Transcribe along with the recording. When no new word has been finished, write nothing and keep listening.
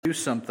do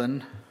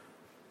something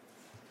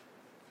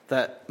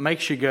that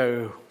makes you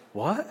go,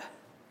 what?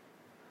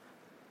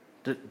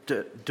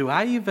 Do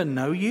I even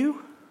know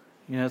you?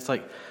 You know, it's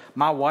like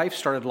my wife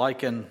started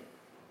liking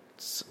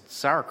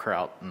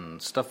sauerkraut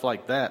and stuff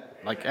like that.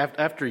 Like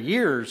after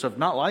years of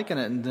not liking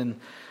it, and then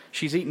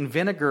she's eating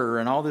vinegar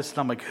and all this, and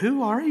I'm like,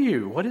 who are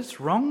you? What is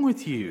wrong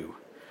with you?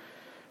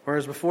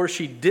 Whereas before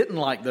she didn't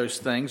like those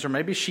things, or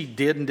maybe she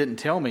did and didn't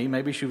tell me.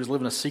 Maybe she was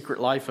living a secret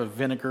life of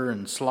vinegar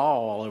and slaw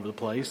all over the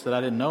place that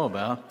I didn't know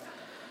about.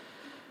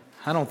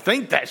 I don't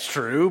think that's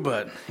true,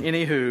 but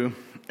anywho.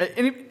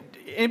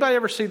 Anybody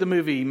ever see the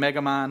movie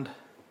Megamind?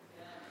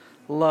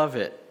 Love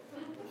it.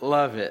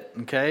 Love it,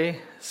 okay?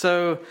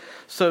 So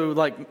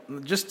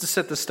like, just to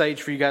set the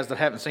stage for you guys that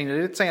haven't seen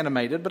it, it's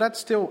animated, but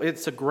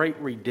it's a great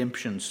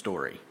redemption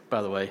story,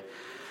 by the way.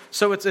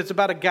 So it's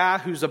about a guy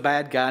who's a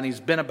bad guy, and he's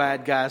been a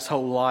bad guy his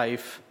whole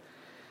life.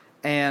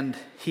 And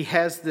he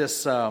has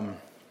this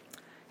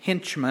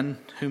henchman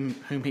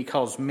whom he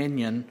calls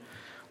Minion,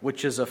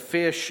 which is a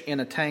fish in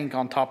a tank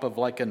on top of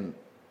like an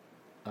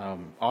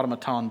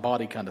automaton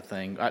body kind of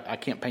thing. I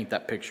can't paint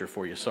that picture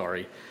for you,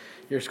 sorry.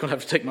 You're just going to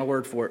have to take my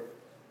word for it.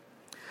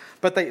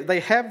 But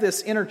they have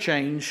this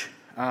interchange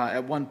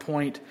at one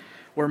point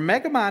where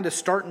Megamind is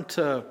starting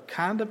to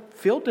kind of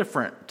feel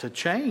different, to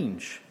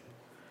change.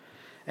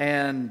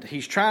 And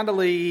he's trying to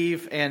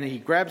leave, and he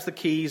grabs the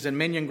keys, and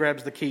Minion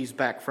grabs the keys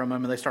back from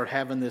him, and they start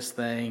having this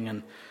thing.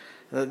 And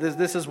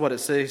this is what it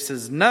says. He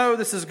says, no,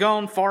 this has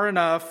gone far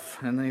enough.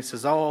 And then he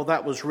says, oh,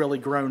 that was really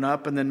grown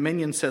up. And then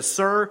Minion says,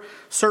 sir,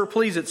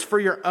 please, it's for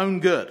your own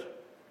good.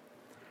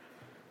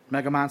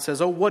 Megamind says,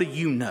 oh, what do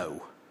you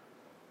know?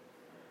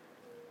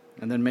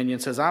 And then Minion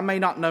says, I may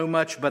not know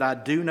much, but I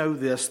do know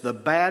this. The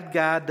bad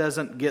guy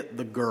doesn't get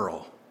the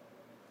girl.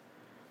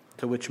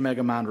 To which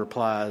Megamind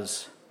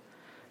replies,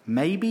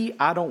 maybe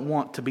I don't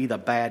want to be the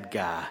bad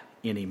guy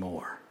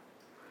anymore.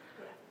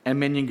 And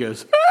Minion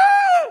goes,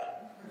 ah!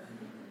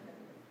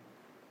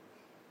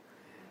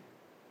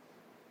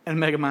 And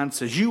Megamind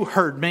says, you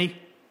heard me.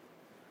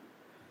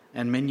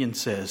 And Minion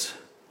says,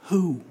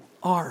 who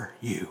are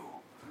you?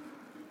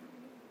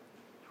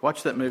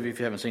 Watch that movie if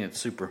you haven't seen it. It's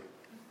super.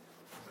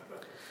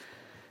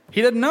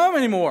 He doesn't know him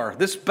anymore.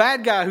 This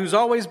bad guy who's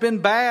always been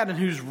bad and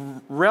who's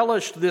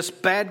relished this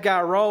bad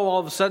guy role all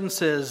of a sudden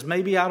says,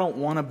 maybe I don't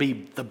want to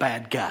be the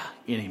bad guy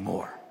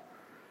anymore.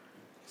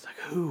 He's like,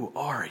 who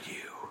are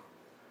you?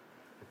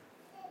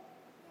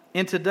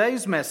 In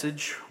today's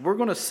message, we're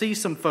going to see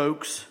some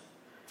folks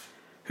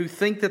who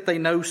think that they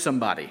know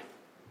somebody,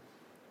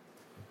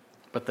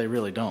 but they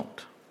really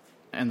don't.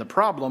 And the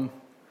problem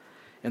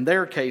in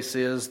their case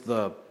is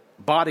the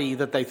body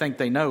that they think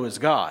they know is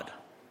God,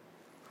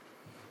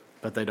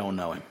 but they don't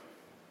know him.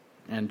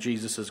 And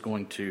Jesus is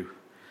going to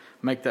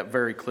make that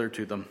very clear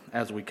to them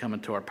as we come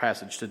into our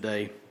passage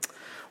today,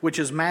 which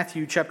is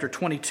Matthew chapter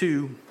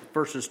 22,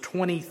 verses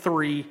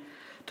 23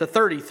 to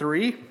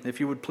 33. If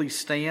you would please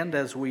stand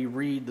as we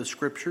read the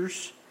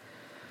scriptures.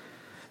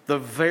 The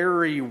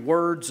very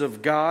words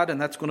of God, and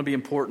that's going to be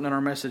important in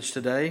our message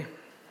today.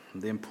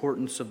 The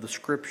importance of the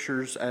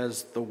scriptures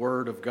as the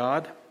word of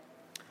God.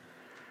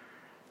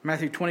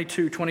 Matthew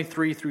 22,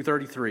 23 through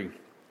 33.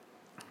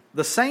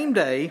 The same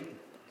day,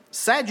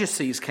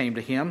 Sadducees came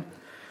to him,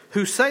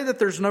 who say that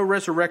there's no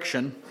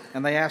resurrection,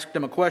 and they asked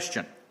him a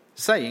question,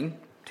 saying,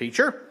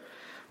 Teacher,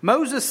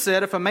 Moses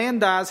said if a man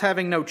dies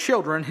having no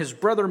children, his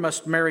brother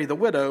must marry the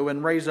widow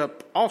and raise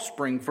up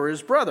offspring for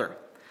his brother.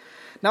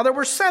 Now there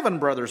were 7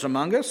 brothers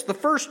among us. The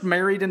first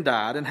married and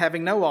died, and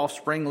having no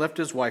offspring, left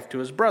his wife to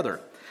his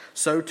brother.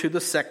 So to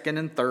the second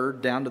and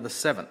third, down to the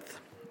 7th.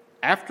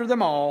 After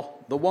them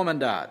all, the woman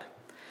died.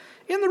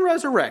 In the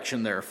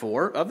resurrection,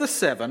 therefore, of the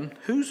 7,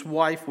 whose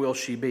wife will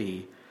she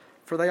be?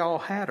 For they all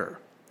had her.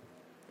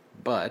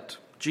 But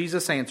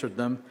Jesus answered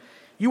them,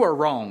 You are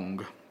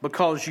wrong,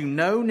 because you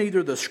know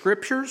neither the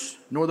Scriptures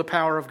nor the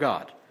power of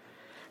God.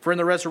 For in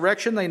the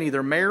resurrection they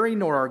neither marry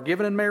nor are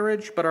given in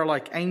marriage, but are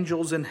like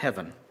angels in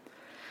heaven.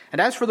 And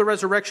as for the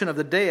resurrection of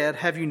the dead,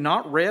 have you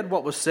not read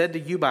what was said to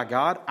you by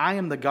God? I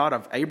am the God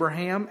of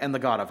Abraham, and the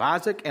God of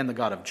Isaac, and the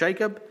God of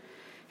Jacob.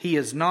 He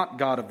is not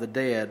God of the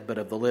dead, but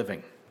of the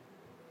living.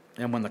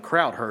 And when the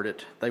crowd heard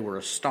it, they were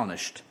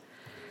astonished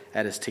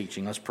at his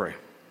teaching. Let's pray.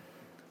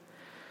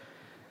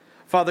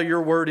 Father,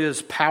 your word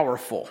is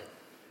powerful.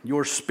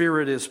 Your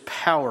spirit is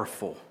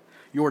powerful.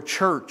 Your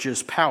church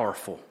is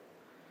powerful.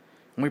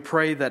 And we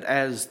pray that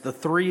as the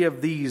 3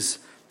 of these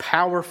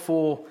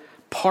powerful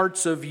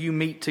parts of you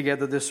meet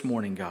together this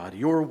morning, God,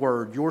 your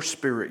word, your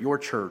spirit, your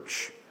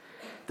church,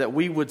 that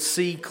we would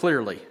see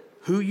clearly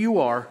who you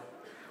are,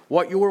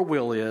 what your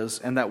will is,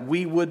 and that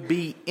we would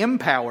be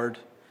empowered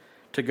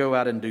to go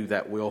out and do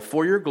that will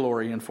for your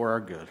glory and for our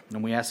good.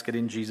 And we ask it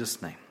in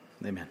Jesus' name.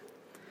 Amen.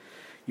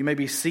 You may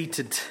be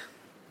seated.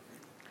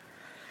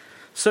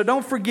 So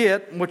don't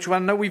forget, which I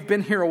know we've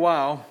been here a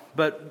while,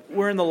 but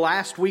we're in the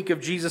last week of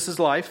Jesus'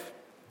 life.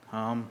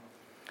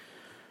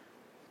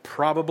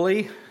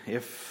 Probably,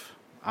 if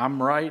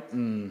I'm right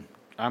and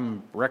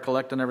I'm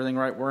recollecting everything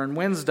right, we're in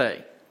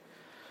Wednesday.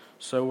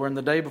 So we're in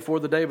the day before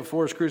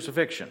his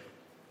crucifixion.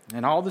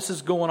 And all this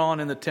is going on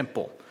in the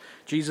temple.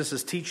 Jesus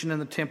is teaching in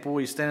the temple.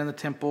 He's standing in the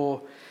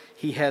temple.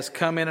 He has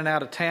come in and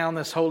out of town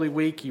this Holy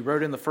Week. He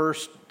rode in the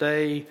first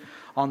day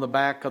on the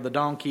back of the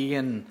donkey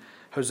and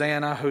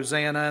Hosanna,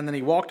 Hosanna. And then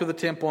he walked to the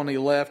temple and he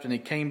left, and he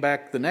came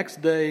back the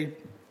next day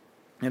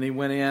and he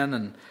went in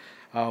and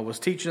was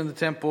teaching in the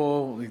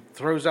temple. He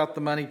throws out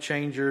the money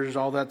changers.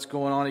 All that's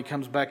going on. He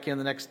comes back in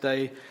the next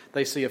day.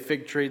 They see a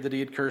fig tree that he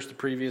had cursed the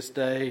previous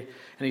day.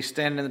 And he's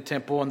standing in the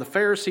temple. And the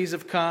Pharisees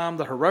have come.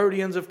 The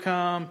Herodians have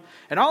come.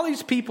 And all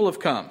these people have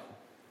come.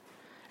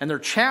 And they're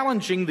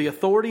challenging the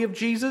authority of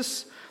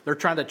Jesus. They're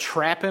trying to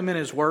trap him in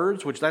his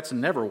words, which that's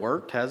never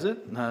worked, has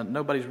it?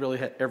 Nobody's really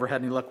ever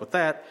had any luck with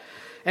that.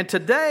 And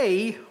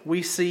today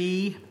we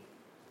see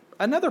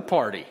another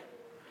party,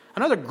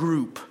 another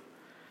group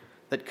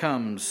that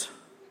comes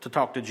to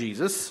talk to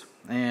Jesus.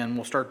 And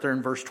we'll start there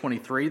in verse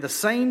 23. The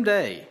same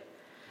day,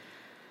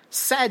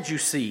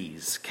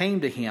 Sadducees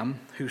came to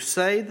him who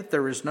say that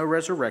there is no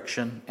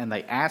resurrection, and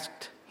they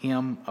asked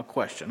him a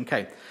question.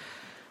 Okay,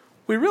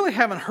 we really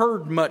haven't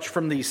heard much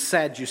from these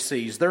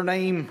Sadducees. Their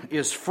name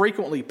is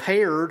frequently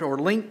paired or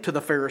linked to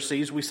the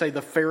Pharisees. We say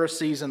the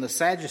Pharisees and the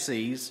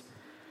Sadducees.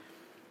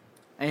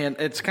 And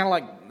it's kind of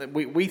like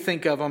we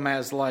think of them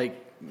as like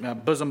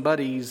bosom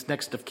buddies,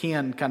 next of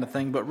kin kind of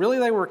thing. But really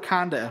they were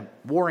kind of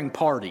warring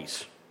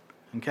parties.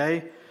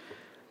 Okay?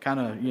 Kind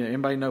of,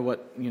 anybody know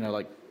what,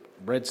 like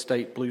red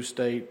state, blue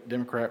state,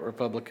 Democrat,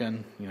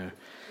 Republican,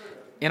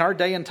 In our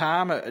day and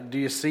time, do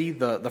you see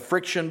the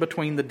friction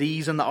between the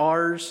D's and the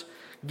R's?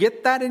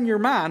 Get that in your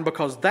mind,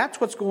 because that's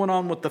what's going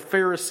on with the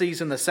Pharisees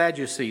and the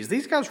Sadducees.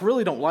 These guys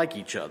really don't like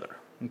each other,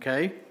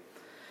 okay?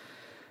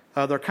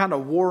 They're kind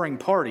of warring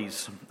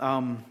parties.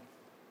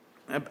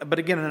 But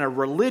again, in a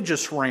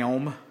religious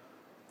realm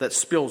that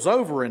spills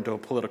over into a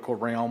political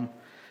realm,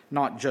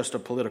 not just a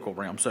political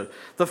realm. So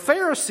the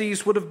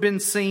Pharisees would have been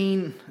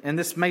seen, and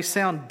this may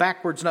sound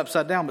backwards and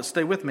upside down, but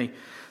stay with me.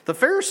 The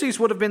Pharisees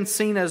would have been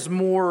seen as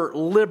more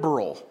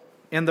liberal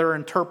in their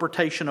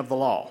interpretation of the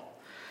law.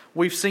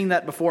 We've seen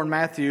that before in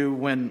Matthew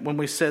when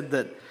we said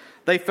that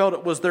they felt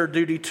it was their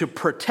duty to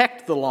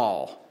protect the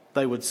law,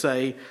 they would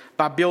say,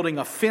 by building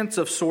a fence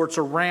of sorts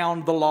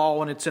around the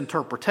law and its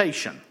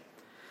interpretation.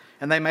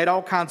 And they made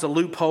all kinds of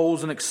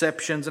loopholes and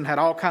exceptions and had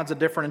all kinds of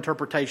different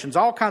interpretations,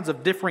 all kinds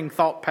of differing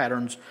thought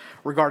patterns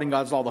regarding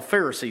God's law. The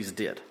Pharisees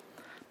did,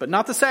 but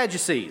not the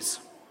Sadducees.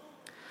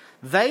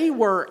 They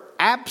were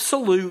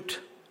absolute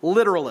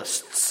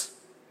literalists.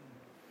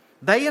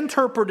 They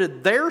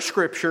interpreted their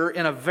scripture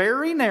in a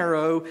very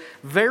narrow,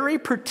 very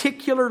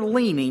particular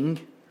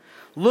leaning,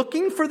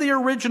 looking for the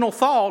original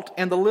thought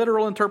and the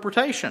literal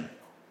interpretation,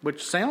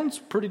 which sounds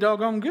pretty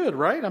doggone good,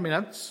 right? I mean,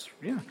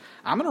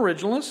 I'm an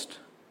originalist.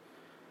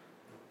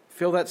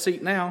 Fill that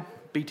seat now,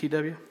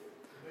 BTW.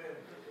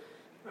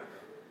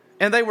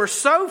 And they were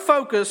so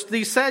focused,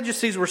 these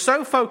Sadducees were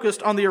so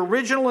focused on the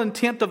original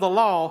intent of the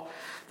law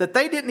that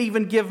they didn't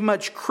even give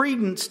much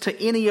credence to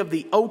any of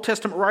the Old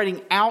Testament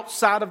writing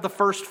outside of the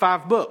first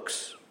 5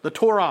 books. The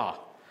Torah,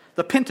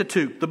 the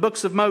Pentateuch, the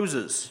books of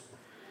Moses.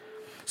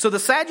 So the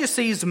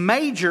Sadducees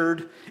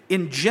majored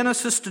in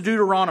Genesis to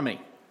Deuteronomy.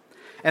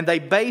 And they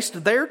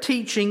based their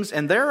teachings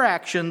and their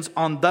actions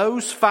on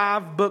those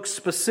 5 books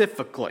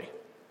specifically.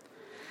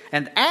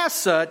 And as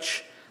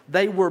such,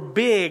 they were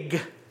big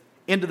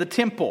into the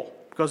temple.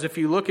 Because if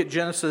you look at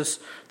Genesis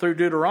through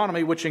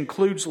Deuteronomy, which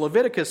includes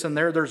Leviticus in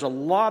there, there's a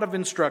lot of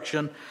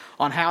instruction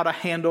on how to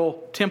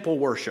handle temple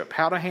worship,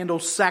 how to handle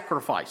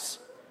sacrifice.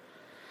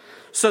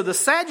 So the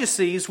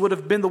Sadducees would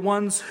have been the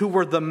ones who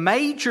were the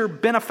major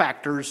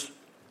benefactors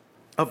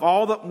of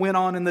all that went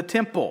on in the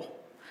temple.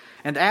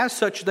 And as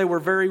such, they were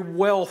very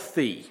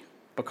wealthy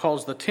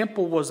because the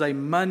temple was a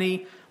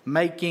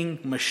money-making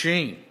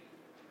machine.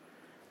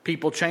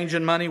 People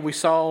changing money, we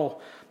saw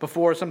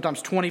before,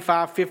 sometimes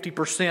 25,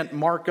 50%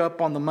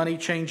 markup on the money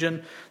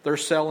changing. They're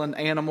selling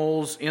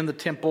animals in the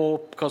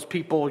temple because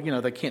people,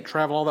 they can't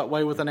travel all that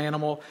way with an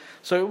animal.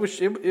 So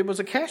it was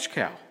a cash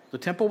cow. The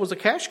temple was a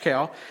cash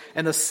cow.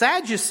 And the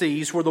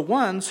Sadducees were the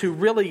ones who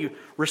really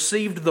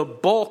received the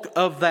bulk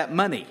of that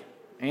money.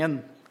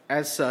 And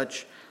as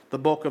such, the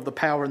bulk of the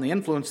power and the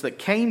influence that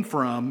came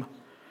from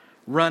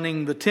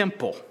running the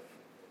temple.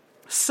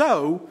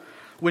 So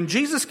when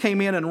Jesus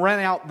came in and ran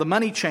out the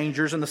money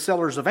changers and the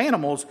sellers of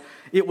animals,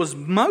 it was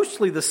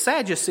mostly the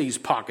Sadducees'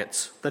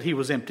 pockets that he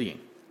was emptying.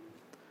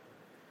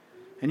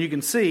 And you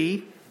can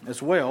see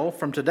as well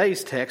from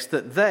today's text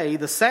that they,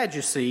 the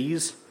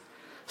Sadducees,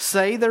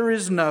 say there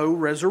is no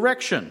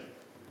resurrection,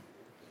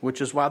 which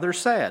is why they're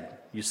sad,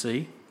 you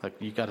see.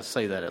 Like, you got to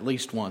say that at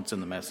least once in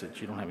the message.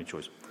 You don't have any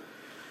choice.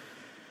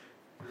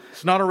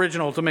 It's not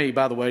original to me,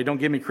 by the way. Don't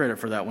give me credit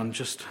for that one.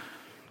 Just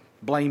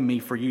blame me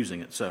for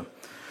using it. So,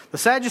 the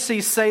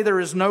Sadducees say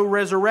there is no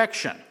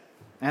resurrection.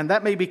 And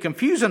that may be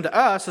confusing to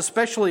us,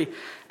 especially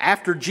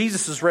after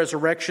Jesus'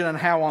 resurrection and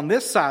how on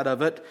this side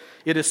of it,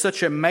 it is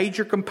such a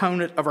major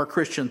component of our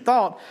Christian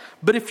thought.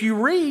 But if you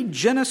read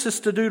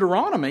Genesis to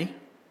Deuteronomy,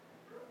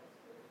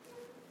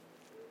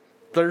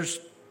 there's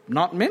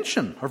not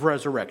mention of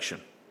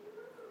resurrection.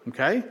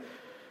 Okay?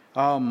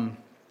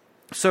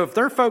 So if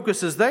their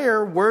focus is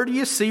there, where do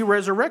you see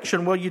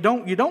resurrection? Well, you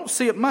don't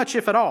see it much,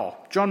 if at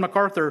all. John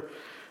MacArthur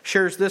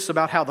shares this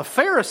about how the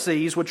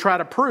Pharisees would try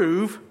to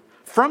prove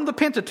from the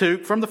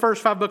Pentateuch, from the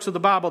first 5 books of the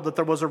Bible, that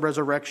there was a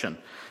resurrection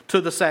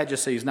to the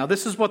Sadducees. Now,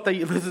 this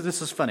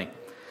is funny.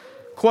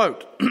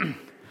 Quote,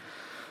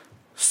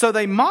 so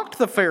they mocked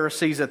the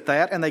Pharisees at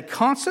that, and they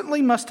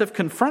constantly must have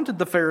confronted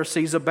the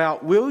Pharisees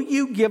about, will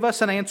you give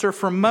us an answer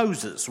from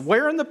Moses?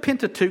 Where in the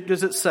Pentateuch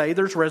does it say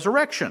there's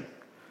resurrection?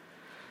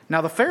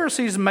 Now, the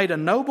Pharisees made a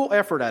noble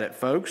effort at it,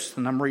 folks,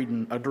 and I'm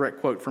reading a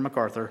direct quote from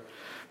MacArthur,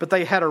 but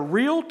they had a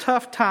real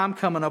tough time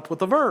coming up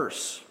with a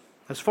verse.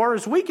 As far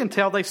as we can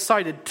tell, they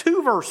cited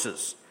 2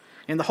 verses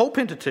in the whole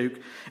Pentateuch,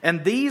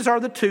 and these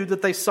are the 2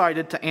 that they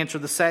cited to answer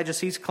the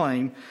Sadducees'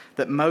 claim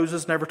that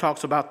Moses never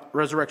talks about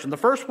resurrection. The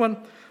first one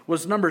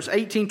was Numbers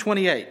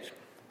 18:28.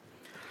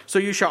 So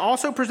you shall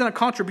also present a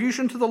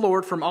contribution to the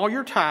Lord from all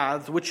your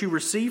tithes, which you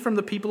receive from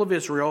the people of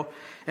Israel,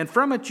 and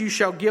from it you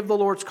shall give the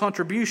Lord's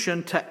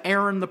contribution to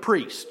Aaron the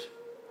priest.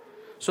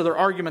 So their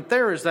argument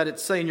there is that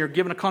it's saying you're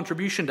giving a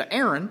contribution to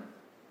Aaron,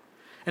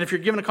 and if you're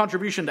giving a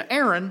contribution to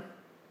Aaron,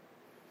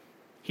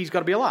 he's got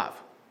to be alive.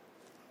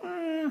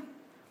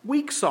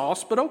 Weak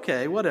sauce, but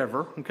okay,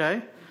 whatever,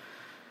 okay?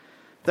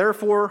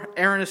 Therefore,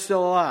 Aaron is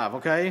still alive,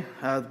 okay?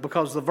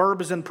 Because the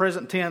verb is in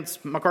present tense,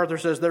 MacArthur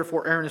says,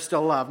 therefore, Aaron is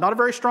still alive. Not a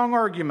very strong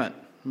argument,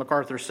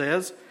 MacArthur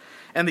says.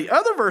 And the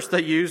other verse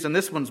they use, and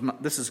this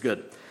is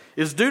good,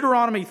 is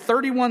Deuteronomy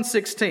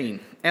 31:16.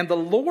 And the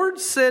Lord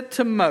said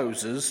to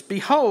Moses,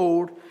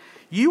 behold,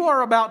 you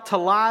are about to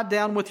lie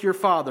down with your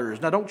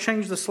fathers. Now, don't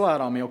change the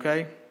slide on me,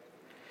 okay?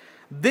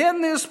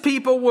 Then this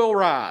people will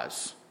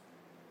rise.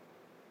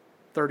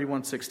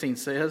 31:16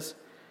 says.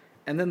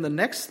 And then the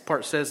next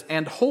part says,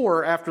 and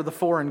whore after the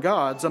foreign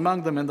gods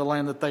among them in the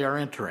land that they are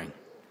entering.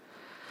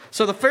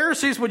 So the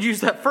Pharisees would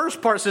use that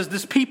first part, says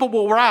this people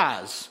will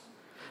rise,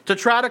 to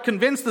try to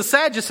convince the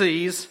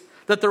Sadducees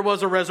that there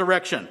was a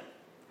resurrection.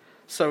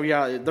 So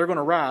yeah, they're going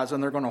to rise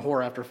and they're going to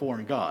whore after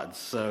foreign gods.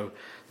 So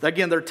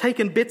again, they're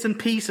taking bits and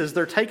pieces,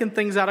 they're taking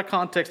things out of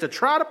context to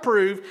try to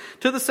prove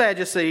to the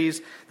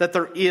Sadducees that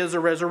there is a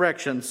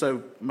resurrection.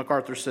 So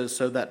MacArthur says,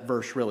 so that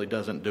verse really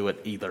doesn't do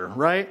it either,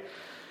 right?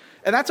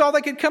 And that's all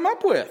they could come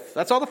up with.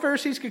 That's all the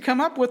Pharisees could come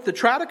up with to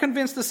try to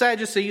convince the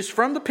Sadducees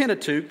from the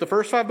Pentateuch, the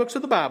first 5 books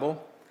of the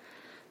Bible,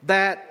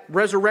 that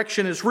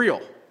resurrection is real.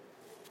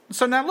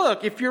 So now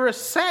look, if you're a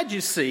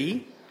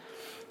Sadducee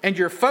and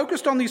you're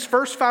focused on these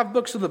first 5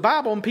 books of the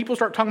Bible and people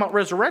start talking about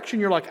resurrection,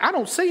 you're like, I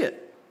don't see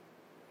it.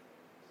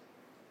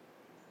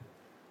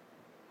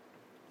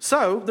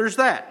 So there's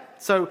that.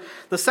 So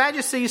the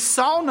Sadducees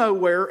saw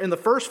nowhere in the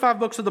first 5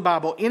 books of the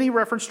Bible any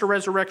reference to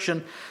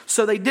resurrection,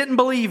 so they didn't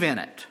believe in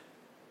it.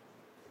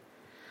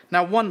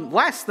 Now, one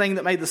last thing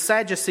that made the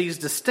Sadducees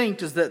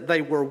distinct is that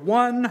they were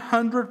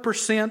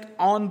 100%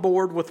 on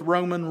board with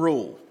Roman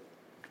rule.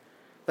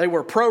 They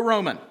were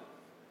pro-Roman.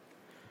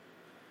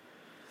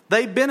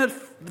 They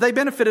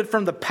benefited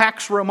from the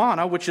Pax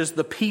Romana, which is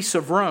the peace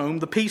of Rome,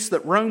 the peace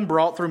that Rome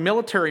brought through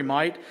military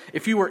might.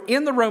 If you were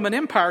in the Roman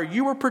Empire,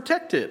 you were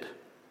protected.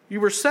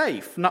 You were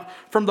safe, not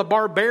from the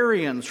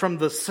barbarians, from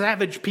the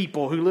savage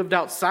people who lived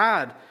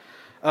outside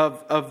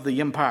of the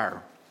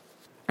empire.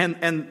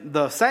 And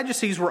the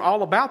Sadducees were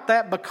all about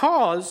that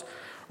because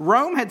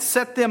Rome had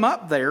set them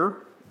up there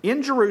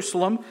in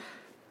Jerusalem.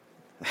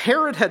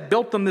 Herod had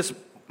built them this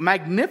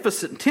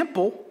magnificent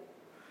temple,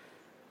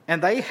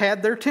 and they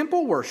had their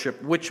temple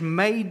worship, which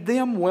made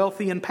them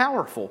wealthy and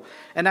powerful.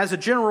 And as a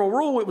general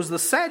rule, it was the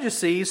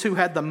Sadducees who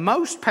had the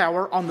most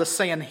power on the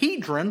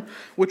Sanhedrin,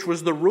 which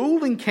was the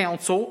ruling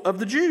council of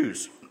the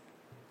Jews.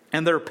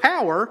 And their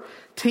power,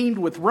 teamed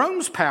with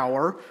Rome's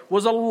power,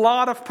 was a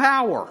lot of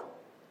power.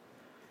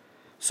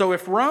 So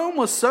if Rome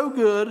was so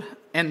good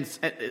and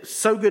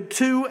so good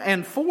to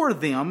and for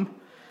them,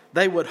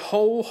 they would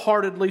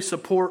wholeheartedly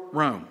support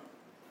Rome.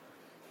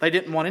 They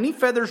didn't want any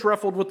feathers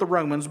ruffled with the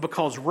Romans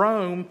because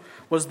Rome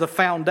was the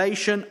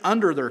foundation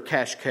under their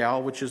cash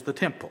cow, which is the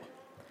temple.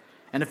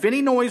 And if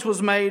any noise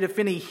was made, if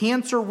any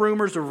hints or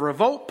rumors of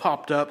revolt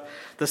popped up,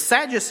 the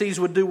Sadducees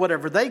would do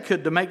whatever they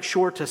could to make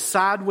sure to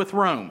side with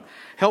Rome,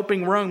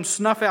 helping Rome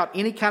snuff out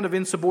any kind of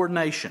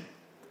insubordination.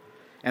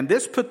 And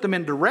this put them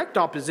in direct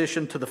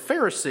opposition to the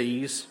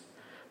Pharisees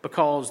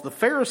because the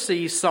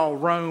Pharisees saw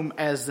Rome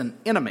as an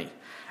enemy,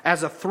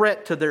 as a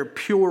threat to their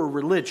pure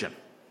religion.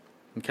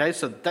 Okay,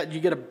 so that you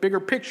get a bigger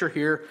picture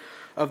here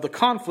of the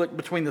conflict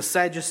between the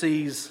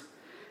Sadducees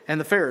and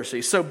the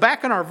Pharisees. So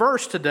back in our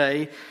verse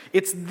today,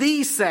 it's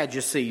these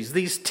Sadducees,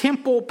 these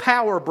temple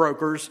power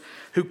brokers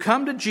who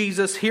come to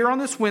Jesus here on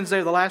this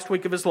Wednesday, the last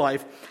week of his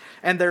life,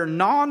 and their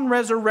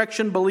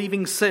non-resurrection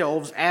believing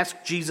selves ask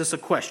Jesus a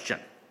question.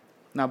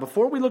 Now,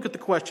 before we look at the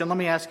question, let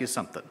me ask you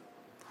something.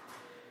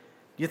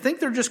 Do you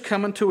think they're just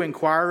coming to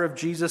inquire of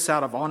Jesus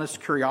out of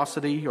honest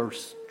curiosity or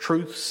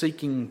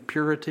truth-seeking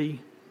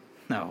purity?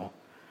 No.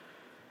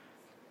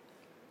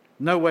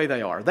 No way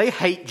they are. They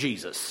hate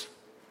Jesus.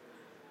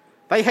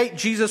 They hate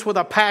Jesus with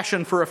a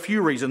passion for a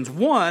few reasons.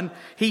 One,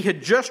 he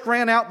had just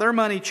ran out their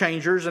money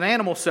changers and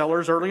animal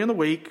sellers early in the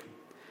week.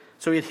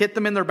 So it hit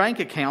them in their bank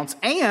accounts.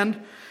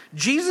 And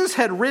Jesus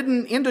had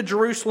ridden into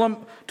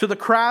Jerusalem to the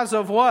cries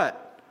of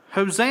what?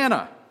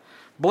 Hosanna.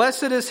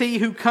 Blessed is he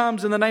who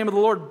comes in the name of the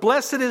Lord.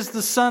 Blessed is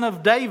the Son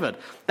of David.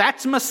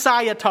 That's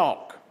Messiah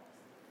talk.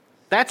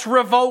 That's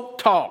revolt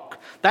talk.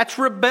 That's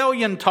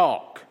rebellion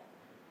talk.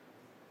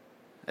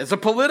 It's a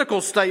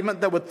political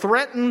statement that would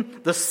threaten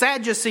the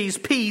Sadducees'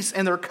 peace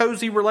and their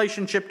cozy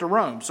relationship to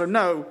Rome. So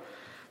no,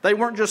 they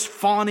weren't just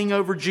fawning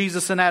over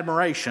Jesus in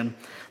admiration.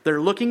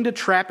 They're looking to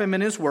trap him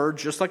in his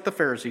words, just like the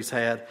Pharisees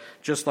had,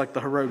 just like the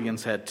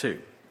Herodians had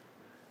too.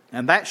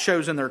 And that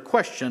shows in their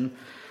question,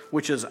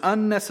 which is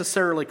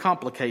unnecessarily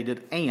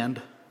complicated and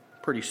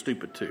pretty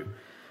stupid too.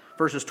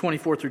 Verses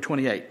 24 through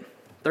 28.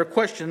 Their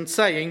question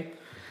saying,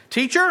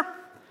 Teacher,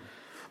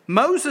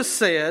 Moses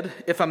said,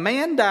 if a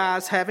man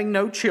dies having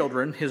no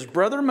children, his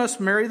brother must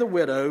marry the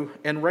widow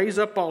and raise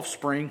up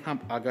offspring.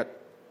 I got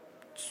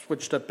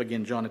switched up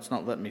again, John. It's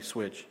not letting me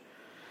switch.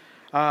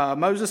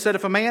 Moses said,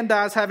 if a man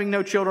dies having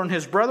no children,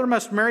 his brother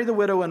must marry the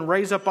widow and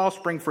raise up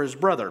offspring for his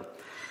brother.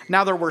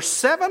 Now there were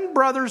 7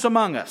 brothers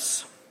among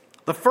us.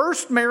 The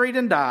first married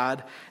and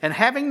died, and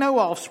having no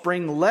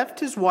offspring,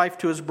 left his wife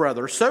to his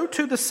brother. So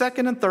too the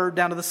second and third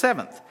down to the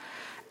 7th.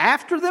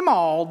 After them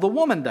all, the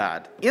woman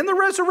died. In the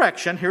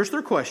resurrection, here's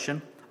their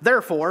question.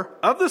 Therefore,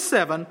 of the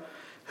 7,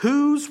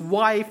 whose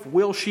wife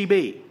will she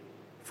be?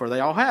 For they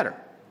all had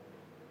her.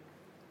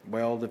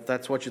 Well, if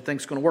that's what you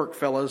think's going to work,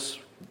 fellas,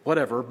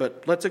 whatever.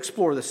 But let's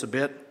explore this a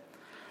bit.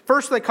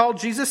 First, they called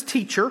Jesus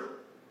teacher,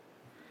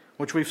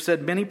 which we've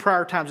said many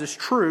prior times is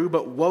true,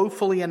 but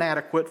woefully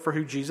inadequate for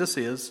who Jesus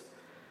is.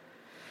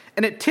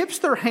 And it tips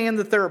their hand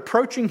that they're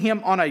approaching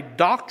him on a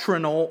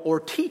doctrinal or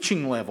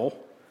teaching level.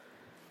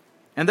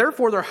 And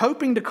therefore, they're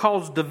hoping to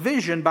cause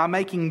division by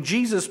making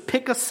Jesus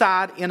pick a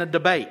side in a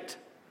debate.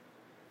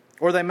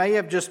 Or they may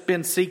have just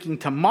been seeking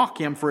to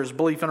mock him for his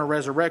belief in a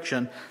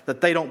resurrection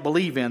that they don't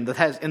believe in, that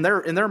has in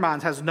their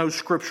minds has no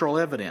scriptural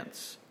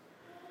evidence.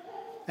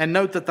 And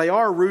note that they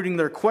are rooting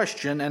their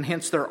question and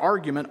hence their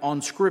argument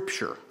on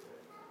Scripture.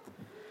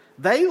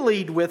 They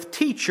lead with,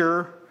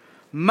 Teacher,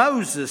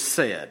 Moses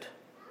said,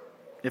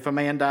 if a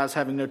man dies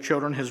having no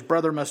children, his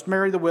brother must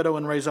marry the widow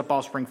and raise up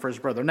offspring for his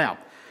brother. Now,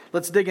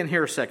 let's dig in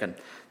here a second.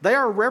 They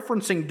are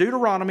referencing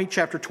Deuteronomy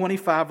chapter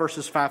 25,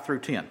 verses 5 through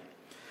 10.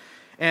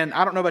 And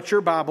I don't know about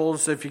your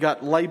Bibles, if you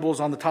got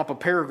labels on the top of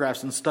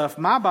paragraphs and stuff.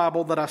 My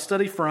Bible that I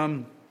study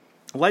from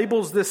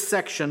labels this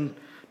section,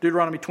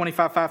 Deuteronomy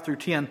 25, 5 through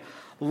 10,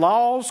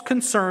 laws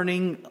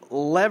concerning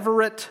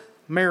levirate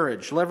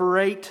marriage.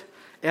 Levirate,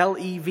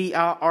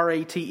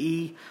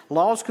 Levirate,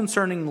 laws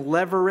concerning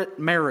levirate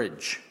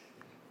marriage.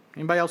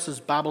 Anybody else's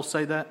Bible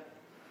say that?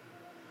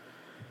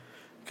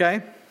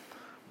 Okay.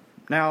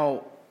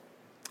 Now,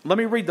 let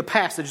me read the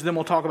passage, then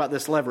we'll talk about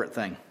this levirate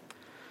thing.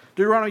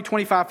 Deuteronomy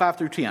 25, 5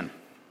 through 10.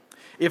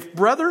 If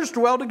brothers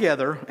dwell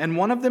together, and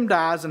one of them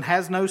dies and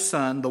has no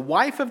son, the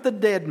wife of the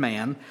dead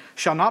man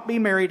shall not be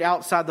married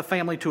outside the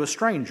family to a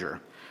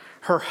stranger.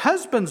 Her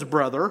husband's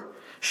brother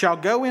shall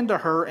go into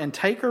her and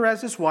take her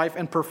as his wife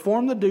and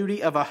perform the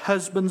duty of a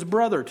husband's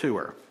brother to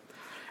her.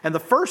 And the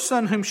first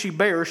son whom she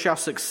bears shall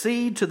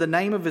succeed to the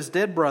name of his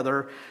dead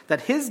brother,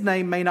 that his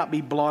name may not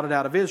be blotted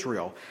out of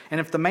Israel.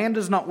 And if the man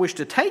does not wish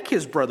to take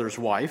his brother's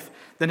wife,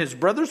 then his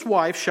brother's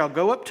wife shall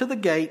go up to the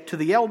gate to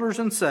the elders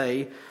and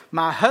say,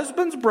 my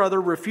husband's brother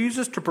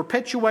refuses to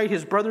perpetuate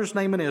his brother's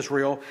name in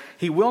Israel.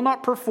 He will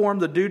not perform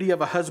the duty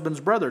of a husband's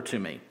brother to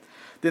me.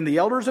 Then the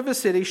elders of his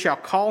city shall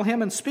call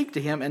him and speak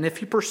to him, and if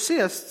he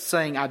persists,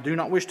 saying, I do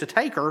not wish to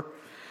take her,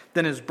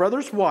 then his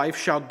brother's wife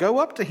shall go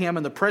up to him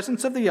in the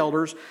presence of the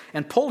elders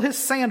and pull his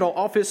sandal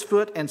off his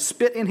foot and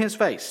spit in his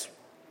face.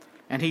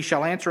 And he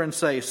shall answer and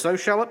say, so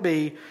shall it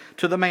be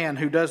to the man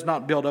who does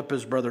not build up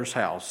his brother's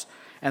house.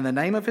 And the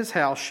name of his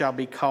house shall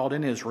be called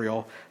in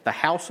Israel, the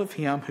house of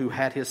him who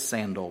had his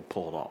sandal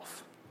pulled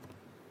off.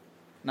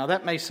 Now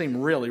that may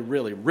seem really,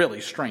 really,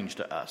 really strange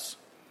to us.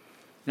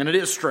 And it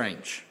is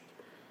strange.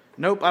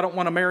 Nope, I don't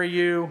want to marry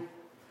you.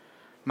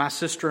 My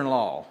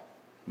sister-in-law,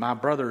 my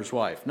brother's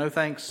wife. No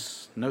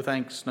thanks, no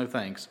thanks, no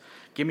thanks.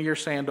 Give me your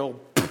sandal.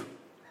 I mean,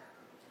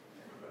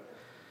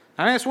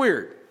 that's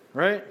weird,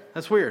 right?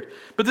 That's weird.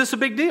 But this is a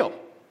big deal,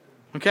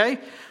 okay?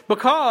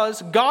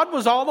 Because God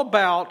was all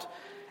about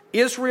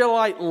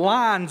Israelite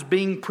lines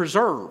being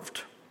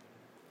preserved.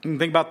 You can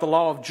think about the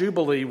law of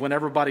Jubilee when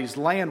everybody's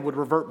land would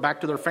revert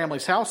back to their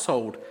family's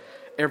household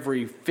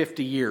every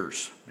 50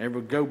 years. They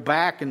would go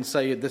back and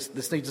say,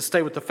 this needs to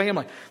stay with the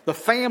family. The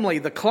family,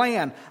 the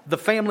clan, the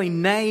family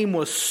name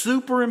was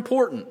super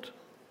important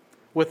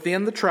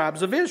within the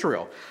tribes of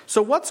Israel.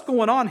 So what's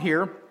going on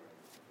here,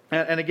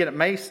 and again,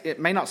 it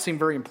may not seem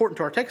very important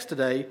to our text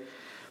today,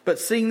 but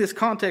seeing this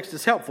context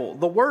is helpful.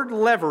 The word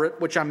levirate,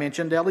 which I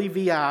mentioned,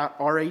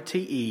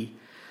 Levirate,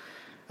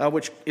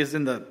 which is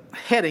in the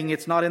heading,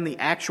 it's not in the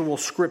actual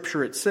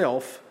scripture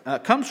itself,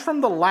 comes from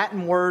the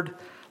Latin word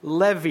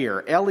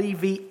levir,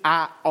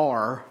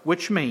 Levir,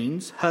 which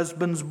means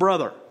husband's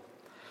brother.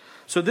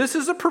 So this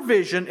is a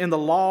provision in the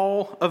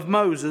law of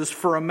Moses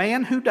for a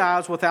man who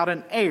dies without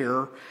an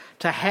heir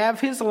to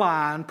have his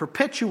line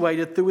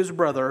perpetuated through his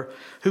brother,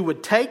 who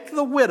would take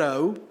the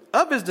widow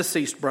of his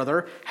deceased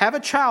brother, have a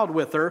child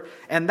with her,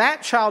 and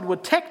that child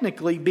would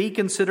technically be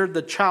considered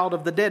the child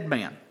of the dead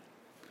man.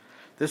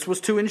 This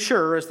was to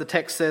ensure, as the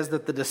text says,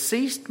 that the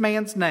deceased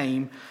man's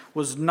name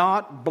was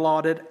not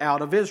blotted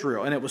out of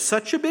Israel. And it was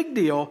such a big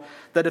deal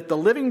that if the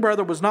living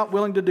brother was not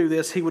willing to do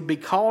this, he would be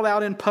called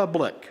out in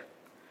public,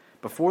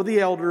 before the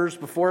elders,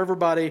 before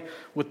everybody,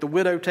 with the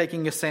widow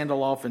taking his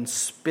sandal off and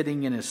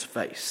spitting in his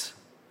face.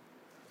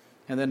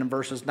 And then in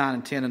verses 9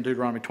 and 10 in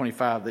Deuteronomy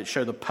 25, that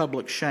show the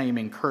public shame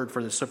incurred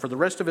for this. So for the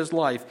rest of his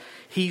life,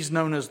 he's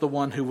known as the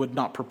one who would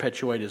not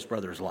perpetuate his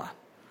brother's line.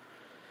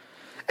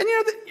 And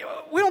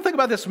we don't think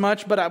about this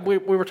much, but we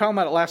were talking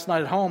about it last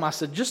night at home. I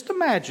said, just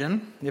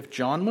imagine if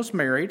John was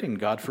married, and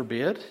God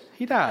forbid,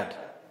 he died.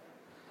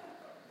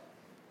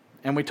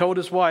 And we told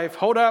his wife,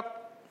 hold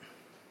up,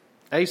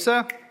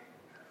 Asa.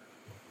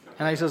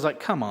 And Asa's like,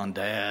 come on,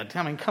 Dad.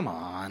 I mean, come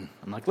on.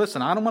 I'm like,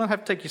 listen, I don't want to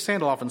have to take your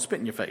sandal off and spit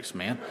in your face,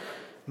 man.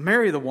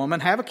 Marry the woman,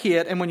 have a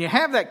kid, and when you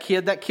have that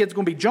kid's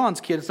going to be John's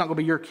kid. It's not going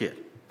to be your kid,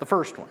 the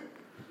first one.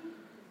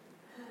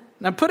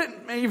 Now,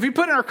 if you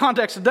put it in our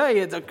context today,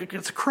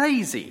 it's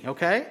crazy,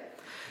 okay?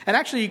 And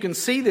actually, you can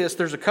see this.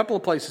 There's a couple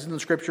of places in the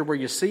Scripture where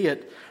you see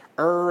it.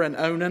 And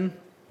Onan,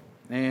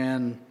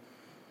 and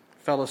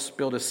fellow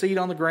spilled his seed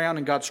on the ground,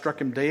 and God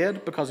struck him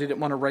dead because he didn't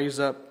want to raise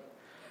up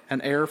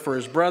an heir for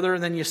his brother.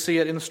 And then you see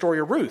it in the story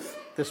of Ruth.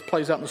 This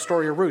plays out in the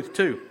story of Ruth,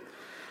 too.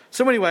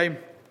 So anyway,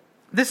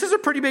 this is a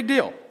pretty big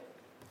deal.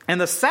 And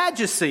the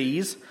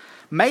Sadducees,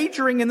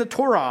 majoring in the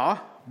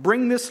Torah,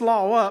 bring this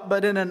law up,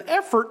 but in an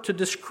effort to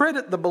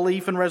discredit the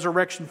belief in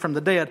resurrection from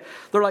the dead,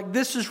 they're like,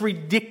 this is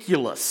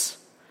ridiculous.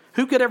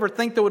 Who could ever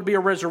think there would be a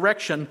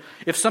resurrection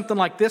if something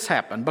like this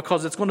happened?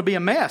 Because it's going to be a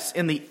mess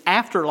in the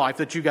afterlife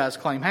that you guys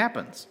claim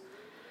happens.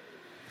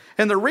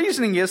 And the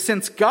reasoning is,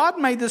 since God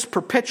made this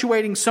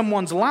perpetuating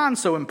someone's line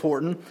so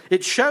important,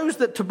 it shows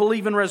that to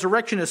believe in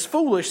resurrection is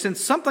foolish, since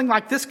something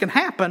like this can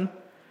happen,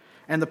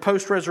 and the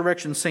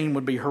post-resurrection scene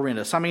would be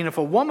horrendous. I mean, if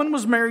a woman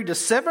was married to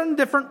 7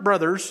 different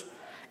brothers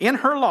in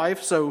her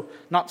life, so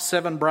not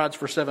 7 brides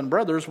for 7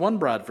 brothers, 1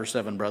 bride for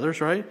 7 brothers,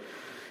 right?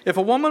 If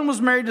a woman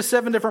was married to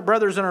 7 different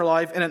brothers in her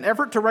life in an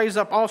effort to raise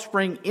up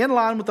offspring in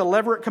line with the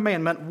Levirate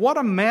commandment, what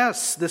a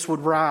mess this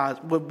would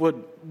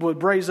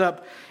raise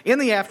up in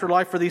the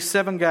afterlife for these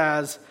 7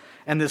 guys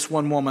and this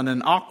 1 woman.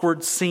 An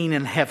awkward scene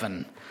in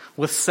heaven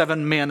with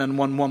 7 men and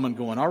 1 woman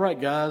going, all right,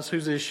 guys,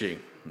 whose is she?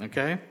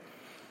 Okay?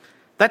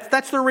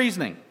 That's their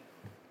reasoning.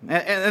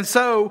 And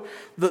so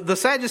the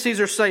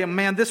Sadducees are saying,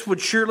 man, this would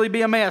surely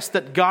be a mess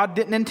that God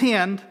didn't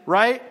intend,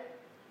 right?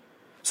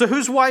 So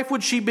whose wife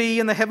would she be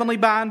in the heavenly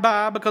by and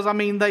by? Because, I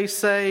mean, they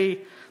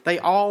say they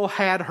all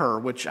had her,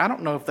 which I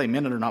don't know if they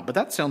meant it or not, but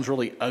that sounds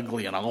really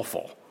ugly and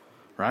awful,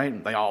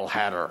 right? They all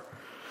had her.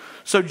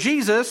 So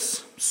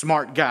Jesus,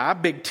 smart guy,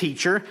 big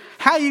teacher,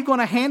 how are you going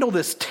to handle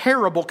this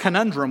terrible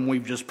conundrum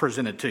we've just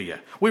presented to you?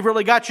 We've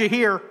really got you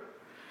here.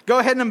 Go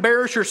ahead and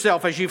embarrass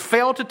yourself as you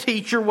fail to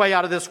teach your way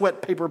out of this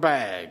wet paper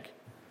bag.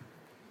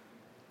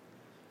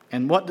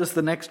 And what does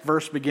the next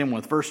verse begin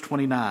with? Verse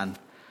 29.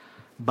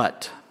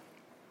 But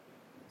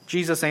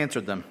Jesus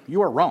answered them,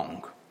 you are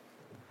wrong,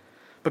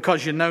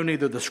 because you know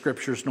neither the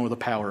Scriptures nor the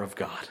power of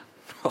God.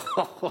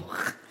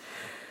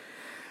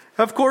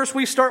 Of course,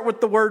 we start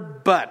with the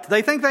word but.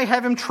 They think they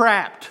have him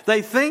trapped.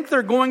 They think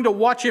they're going to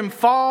watch him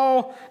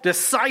fall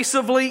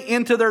decisively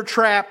into their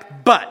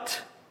trap,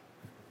 but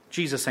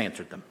Jesus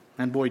answered them.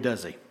 And boy,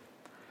 does he.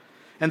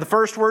 And the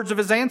first words of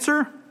his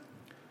answer,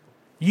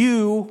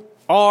 you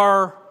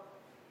are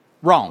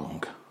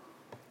wrong.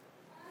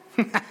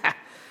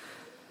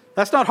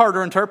 That's not hard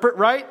to interpret,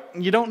 right?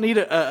 You don't need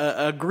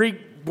a Greek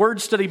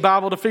word study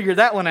Bible to figure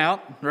that one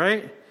out,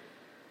 right?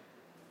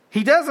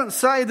 He doesn't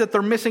say that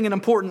they're missing an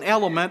important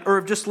element or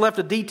have just left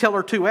a detail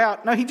or 2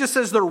 out. No, he just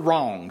says they're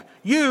wrong.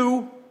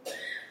 You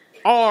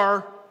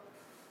are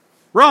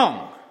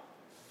wrong.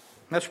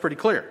 That's pretty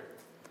clear.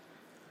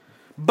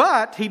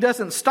 But he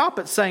doesn't stop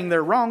at saying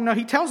they're wrong. No,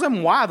 he tells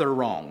them why they're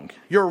wrong.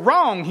 You're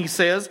wrong, he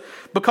says,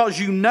 because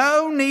you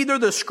know neither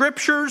the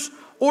Scriptures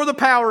or the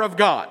power of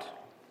God.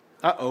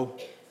 Uh-oh.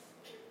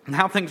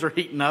 Now things are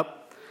heating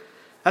up.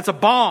 That's a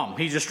bomb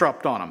he just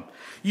dropped on them.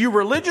 You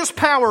religious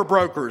power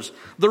brokers,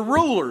 the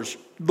rulers,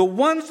 the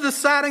ones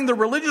deciding the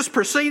religious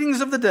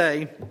proceedings of the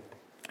day,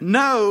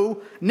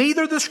 know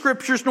neither the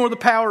Scriptures nor the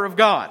power of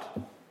God.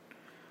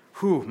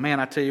 Whew, man,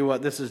 I tell you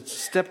what, this has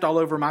stepped all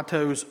over my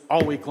toes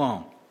all week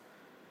long.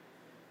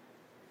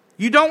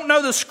 You don't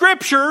know the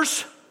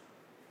Scriptures,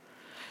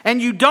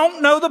 and you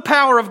don't know the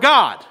power of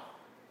God.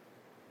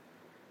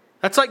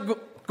 That's like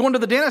going to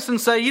the dentist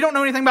and say, you don't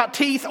know anything about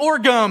teeth or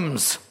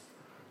gums.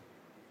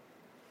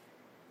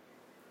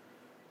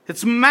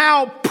 It's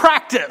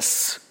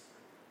malpractice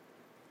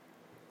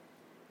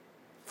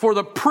for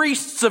the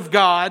priests of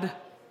God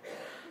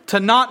to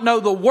not know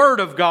the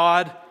Word of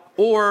God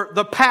or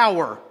the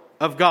power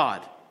of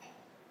God.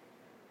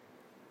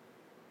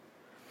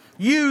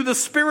 You, the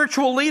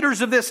spiritual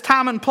leaders of this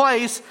time and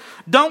place,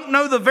 don't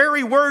know the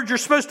very word you're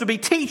supposed to be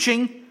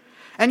teaching,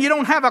 and you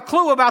don't have a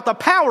clue about the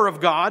power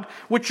of God,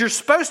 which you're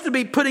supposed to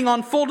be putting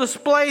on full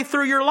display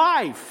through your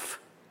life.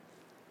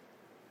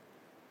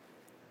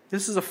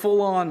 This is a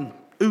full-on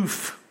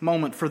oof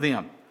moment for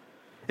them.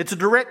 It's a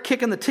direct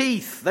kick in the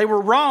teeth. They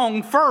were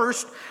wrong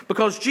first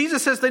because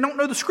Jesus says they don't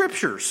know the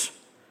Scriptures.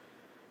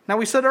 Now,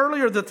 we said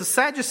earlier that the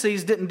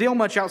Sadducees didn't deal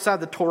much outside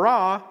the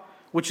Torah,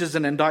 which is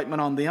an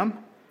indictment on them,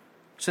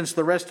 since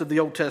the rest of the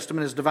Old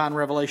Testament is divine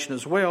revelation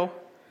as well.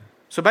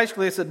 So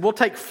basically they said, we'll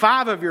take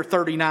 5 of your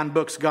 39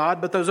 books,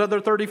 God, but those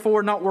other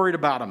 34, not worried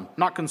about them,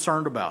 not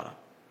concerned about them.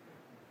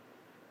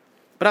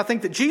 But I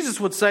think that Jesus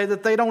would say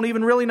that they don't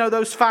even really know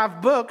those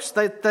 5 books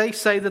that they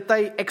say that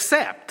they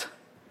accept.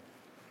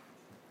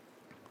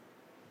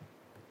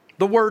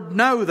 The word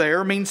know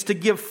there means to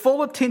give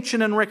full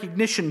attention and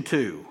recognition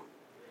to.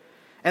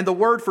 And the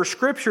word for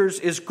Scriptures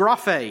is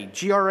graphe,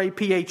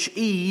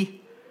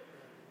 G-R-A-P-H-E,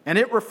 and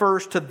it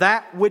refers to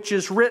that which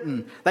is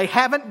written. They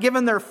haven't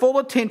given their full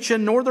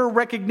attention nor their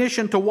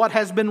recognition to what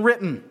has been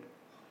written.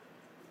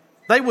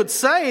 They would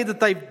say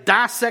that they've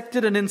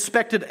dissected and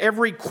inspected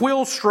every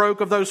quill stroke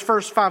of those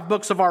first 5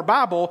 books of our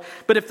Bible,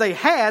 but if they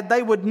had,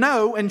 they would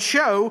know and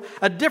show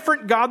a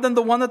different God than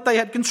the one that they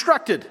had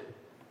constructed.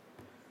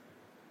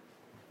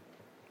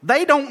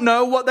 They don't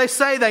know what they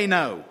say they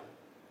know,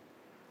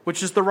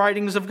 which is the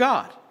writings of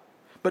God.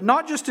 But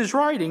not just His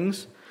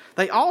writings,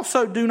 they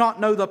also do not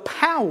know the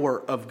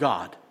power of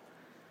God.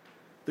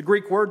 The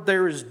Greek word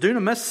there is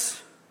dunamis,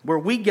 where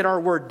we get our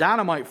word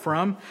dynamite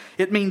from.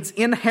 It means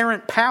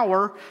inherent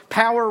power,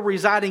 power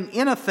residing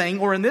in a thing,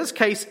 or in this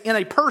case, in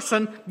a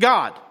person,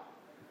 God.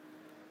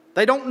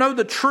 They don't know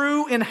the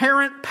true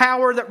inherent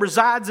power that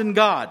resides in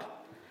God.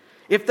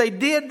 If they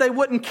did, they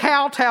wouldn't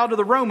kowtow to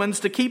the Romans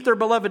to keep their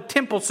beloved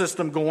temple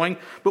system going,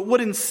 but would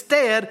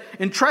instead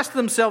entrust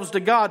themselves to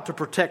God to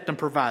protect and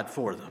provide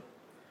for them.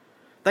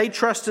 They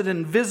trusted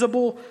in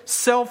visible,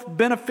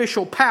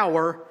 self-beneficial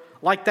power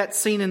like that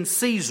seen in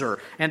Caesar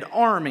and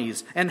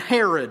armies and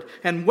Herod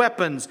and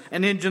weapons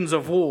and engines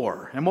of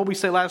war. And what we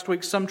say last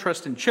week, some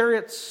trust in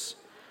chariots,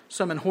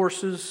 some in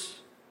horses.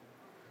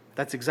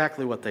 That's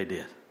exactly what they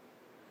did.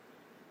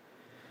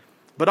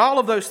 But all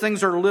of those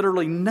things are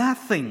literally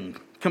nothing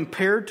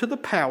compared to the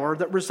power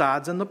that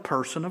resides in the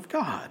person of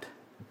God.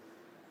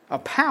 A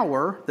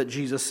power that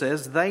Jesus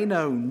says they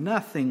know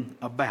nothing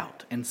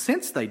about. And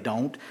since they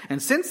don't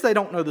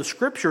know the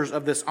Scriptures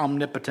of this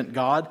omnipotent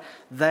God,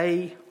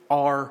 they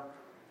are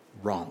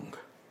wrong.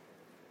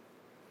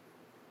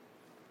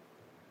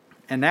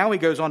 And now he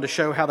goes on to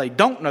show how they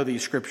don't know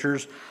these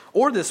Scriptures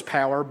or this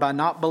power by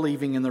not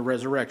believing in the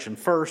resurrection.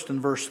 First,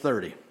 in verse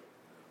 30.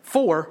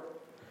 For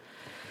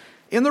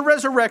in the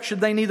resurrection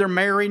they neither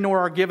marry nor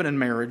are given in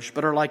marriage,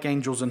 but are like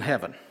angels in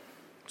heaven.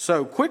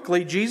 So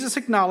quickly, Jesus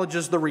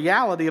acknowledges the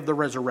reality of the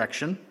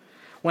resurrection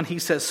when he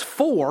says,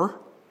 for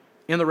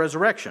in the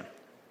resurrection.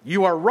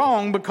 You are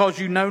wrong because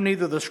you know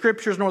neither the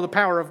Scriptures nor the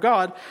power of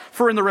God.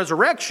 For in the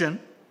resurrection,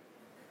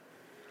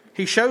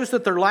 he shows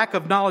that their lack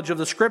of knowledge of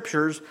the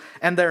Scriptures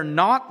and their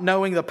not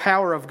knowing the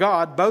power of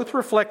God both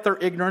reflect their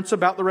ignorance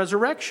about the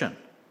resurrection.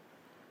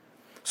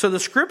 So the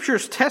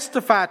Scriptures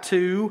testify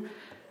to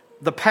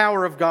the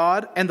power of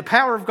God, and the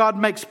power of God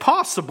makes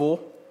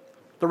possible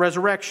the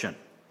resurrection.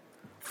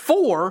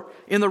 For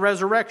in the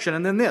resurrection,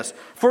 and then this,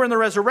 for in the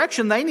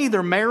resurrection they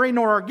neither marry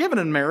nor are given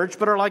in marriage,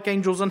 but are like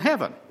angels in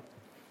heaven.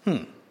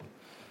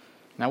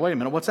 Now wait a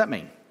minute, what's that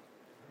mean?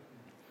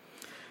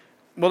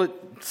 Well, it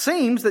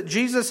seems that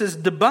Jesus is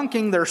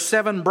debunking their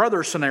 7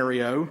 brother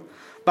scenario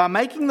by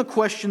making the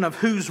question of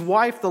whose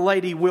wife the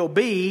lady will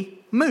be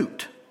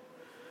moot.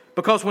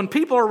 Because when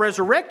people are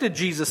resurrected,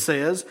 Jesus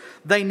says,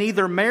 they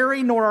neither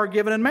marry nor are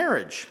given in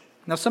marriage.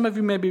 Now some of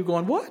you may be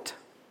going, what?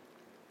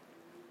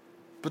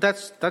 But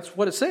that's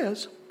what it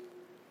says.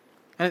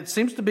 And it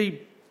seems to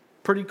be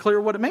pretty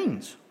clear what it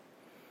means.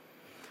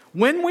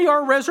 When we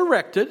are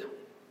resurrected,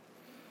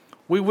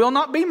 we will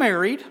not be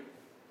married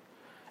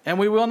and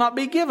we will not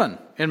be given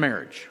in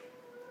marriage.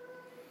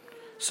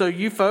 So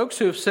you folks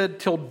who have said,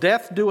 till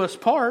death do us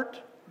part,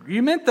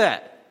 you meant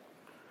that.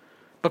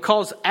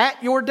 Because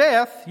at your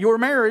death, your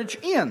marriage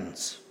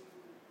ends.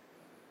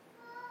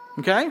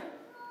 Okay? And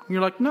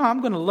you're like, no,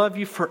 I'm going to love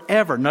you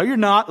forever. No, you're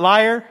not,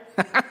 liar.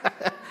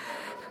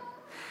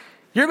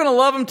 You're going to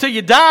love them till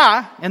you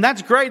die, and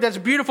that's great, that's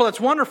beautiful, that's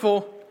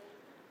wonderful.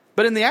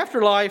 But in the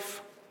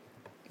afterlife,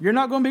 you're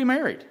not going to be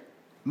married.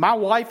 My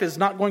wife is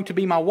not going to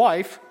be my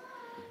wife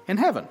in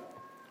heaven.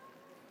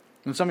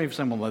 And some of you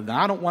say, well,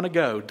 I don't want to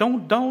go.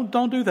 Don't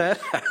do that.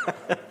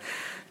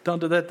 Don't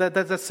do that.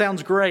 That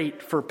sounds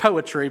great for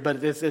poetry,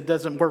 but it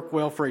doesn't work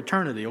well for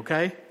eternity,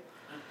 okay?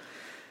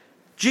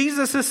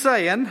 Jesus is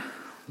saying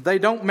they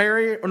don't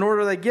marry,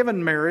 nor are they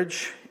given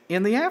marriage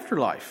in the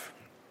afterlife.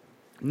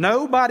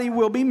 Nobody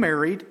will be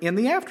married in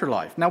the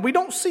afterlife. Now, we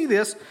don't see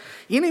this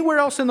anywhere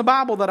else in the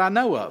Bible that I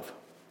know of.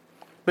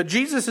 But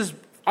Jesus is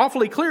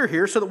awfully clear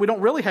here so that we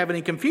don't really have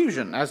any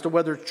confusion as to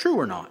whether it's true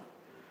or not.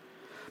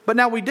 But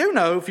now we do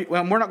know,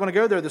 we're not going to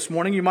go there this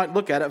morning, you might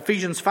look at it,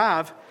 Ephesians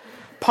 5.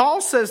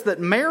 Paul says that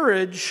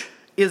marriage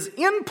is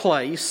in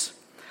place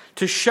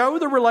to show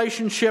the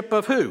relationship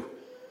of who?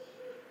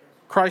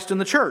 Christ and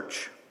the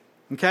church.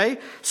 Okay?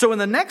 So in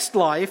the next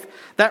life,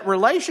 that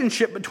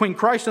relationship between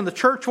Christ and the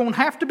church won't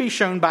have to be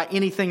shown by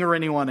anything or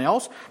anyone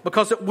else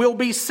because it will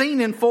be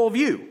seen in full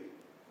view.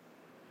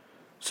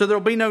 So there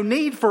will be no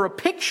need for a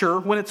picture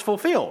when it's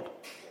fulfilled.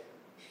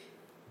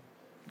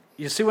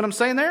 You see what I'm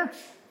saying there?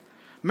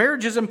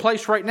 Marriage is in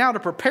place right now to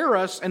prepare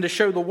us and to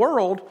show the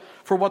world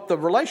for what the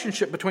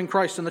relationship between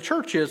Christ and the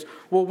church is.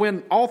 Well,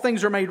 when all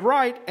things are made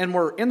right and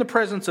we're in the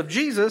presence of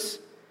Jesus,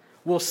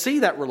 we'll see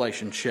that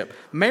relationship.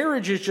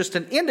 Marriage is just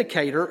an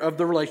indicator of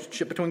the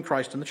relationship between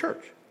Christ and the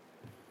church.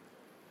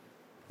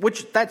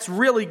 That's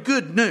really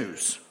good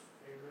news.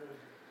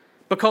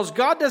 Because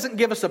God doesn't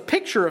give us a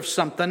picture of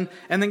something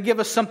and then give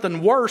us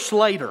something worse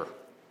later.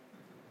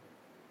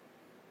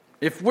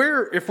 If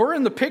we're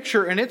in the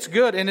picture and it's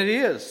good, and it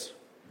is,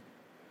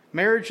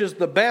 marriage is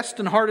the best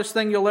and hardest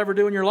thing you'll ever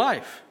do in your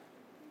life.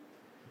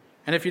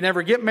 And if you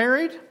never get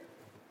married,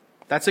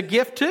 that's a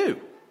gift too.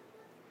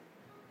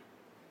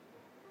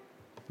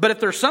 But if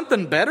there's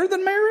something better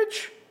than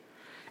marriage,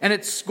 and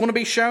it's going to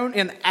be shown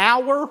in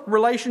our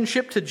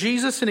relationship to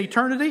Jesus in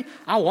eternity,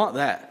 I want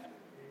that.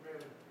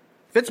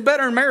 If it's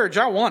better in marriage,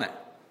 I want it.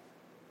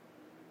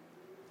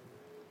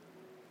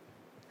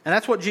 And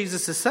that's what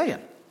Jesus is saying.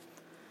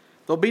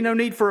 There'll be no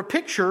need for a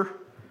picture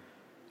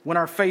when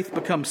our faith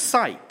becomes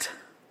sight.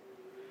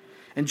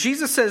 And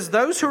Jesus says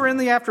those who are in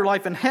the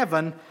afterlife in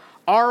heaven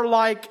are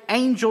like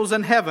angels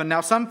in heaven. Now,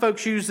 some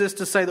folks use this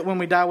to say that when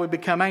we die, we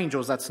become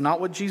angels. That's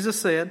not what Jesus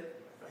said.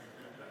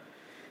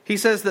 He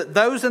says that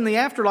those in the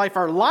afterlife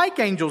are like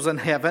angels in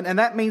heaven, and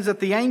that means that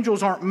the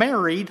angels aren't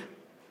married,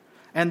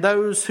 and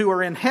those who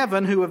are in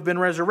heaven who have been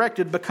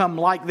resurrected become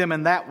like them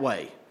in that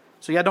way.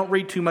 So don't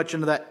read too much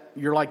into that.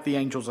 You're like the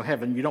angels of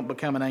heaven. You don't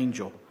become an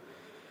angel.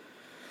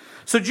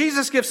 So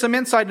Jesus gives some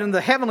insight into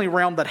the heavenly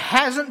realm that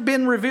hasn't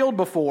been revealed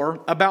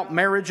before about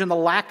marriage and the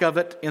lack of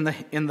it in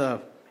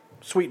the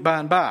sweet by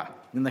and by,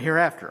 in the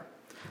hereafter.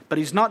 But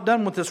he's not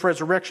done with this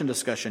resurrection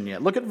discussion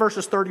yet. Look at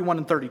verses 31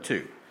 and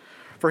 32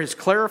 for his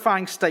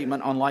clarifying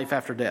statement on life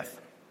after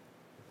death.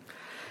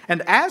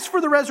 And as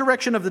for the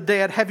resurrection of the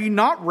dead, have you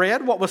not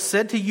read what was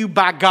said to you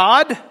by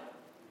God?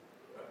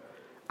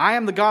 I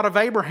am the God of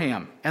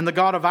Abraham and the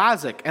God of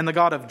Isaac and the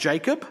God of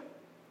Jacob.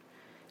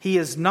 He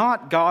is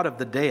not God of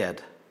the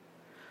dead,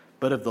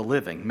 but of the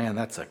living. Man,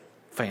 that's a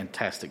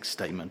fantastic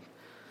statement.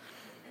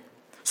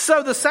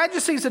 So the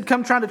Sadducees had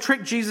come trying to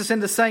trick Jesus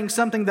into saying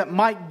something that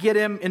might get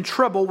him in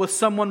trouble with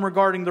someone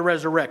regarding the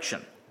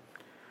resurrection.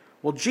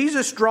 Well,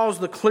 Jesus draws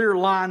the clear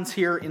lines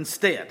here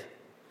instead.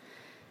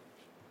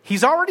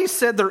 He's already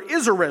said there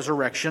is a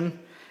resurrection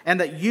and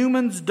that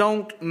humans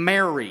don't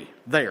marry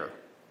there.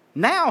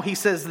 Now he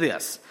says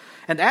this,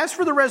 and as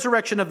for the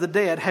resurrection of the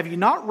dead, have you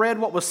not read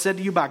what was said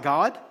to you by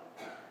God?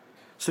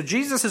 So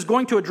Jesus is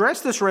going to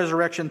address this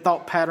resurrection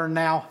thought pattern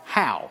now.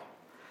 How?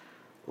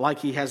 Like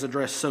he has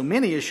addressed so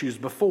many issues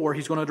before,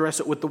 he's going to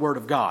address it with the Word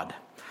of God.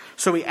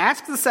 So he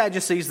asks the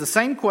Sadducees the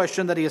same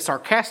question that he has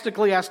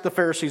sarcastically asked the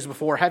Pharisees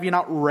before. Have you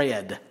not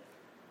read?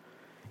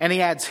 And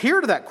he adds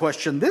here to that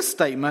question this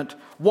statement,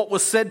 what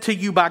was said to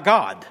you by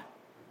God?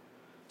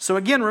 So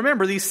again,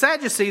 remember, these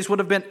Sadducees would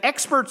have been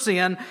experts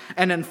in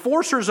and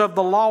enforcers of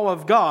the law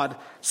of God,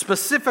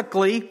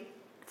 specifically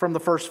from the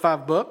first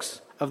 5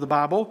 books of the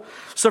Bible.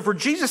 So for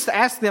Jesus to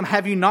ask them,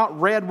 have you not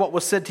read what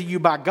was said to you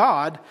by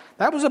God?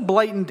 That was a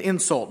blatant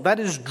insult. That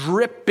is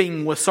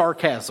dripping with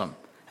sarcasm.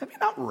 Have you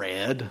not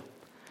read?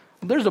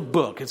 There's a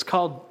book. It's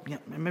called,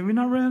 maybe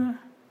not read it.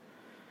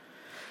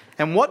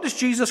 And what does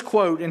Jesus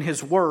quote in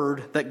his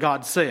word that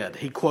God said?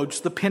 He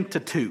quotes the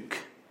Pentateuch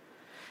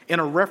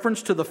in a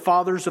reference to the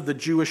fathers of the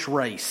Jewish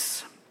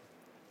race.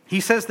 He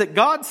says that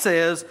God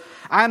says,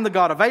 I am the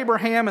God of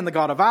Abraham and the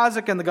God of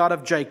Isaac and the God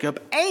of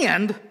Jacob.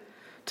 And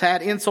to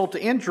add insult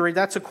to injury,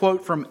 that's a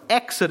quote from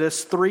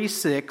Exodus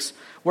 3:6,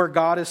 where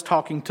God is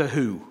talking to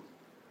who?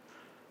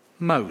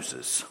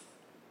 Moses.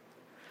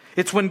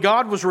 It's when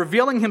God was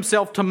revealing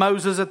himself to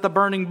Moses at the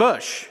burning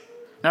bush.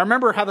 Now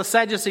remember how the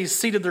Sadducees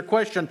seated their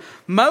question.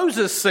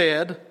 Moses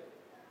said,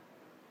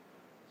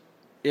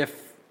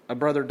 if a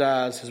brother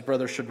dies, his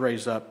brother should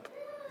raise up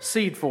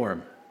seed for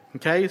him.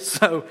 Okay,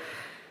 so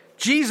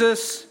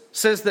Jesus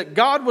says that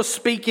God was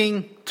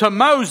speaking to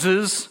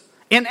Moses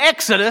in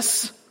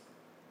Exodus,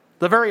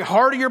 the very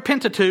heart of your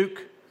Pentateuch,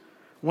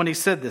 when he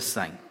said this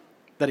thing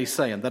that he's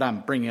saying, that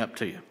I'm bringing up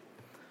to you.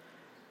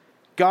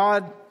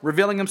 God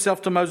revealing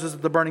himself to Moses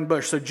at the burning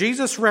bush. So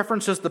Jesus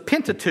references the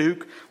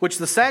Pentateuch, which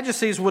the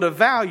Sadducees would have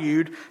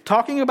valued,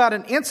 talking about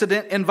an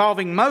incident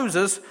involving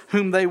Moses,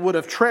 whom they would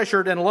have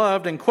treasured and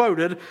loved and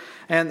quoted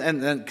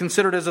and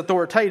considered as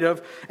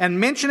authoritative, and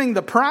mentioning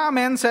the prime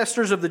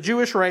ancestors of the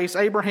Jewish race,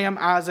 Abraham,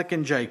 Isaac,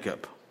 and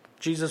Jacob.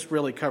 Jesus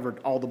really covered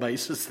all the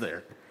bases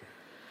there.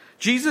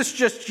 Jesus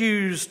just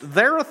used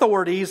their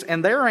authorities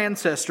and their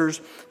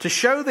ancestors to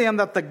show them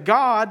that the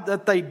God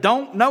that they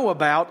don't know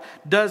about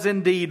does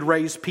indeed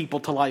raise people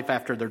to life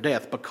after their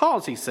death.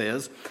 Because, he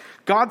says,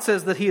 God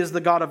says that he is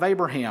the God of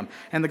Abraham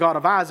and the God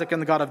of Isaac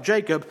and the God of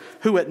Jacob,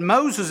 who at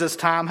Moses'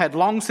 time had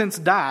long since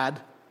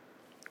died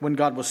when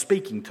God was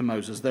speaking to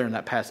Moses there in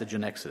that passage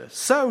in Exodus.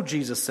 So,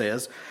 Jesus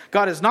says,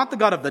 God is not the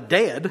God of the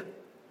dead,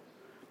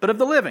 but of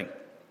the living.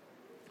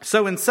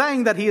 So in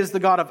saying that he is the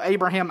God of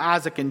Abraham,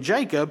 Isaac, and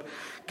Jacob,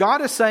 God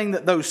is saying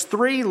that those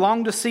three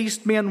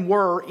long-deceased men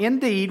were,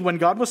 indeed, when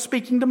God was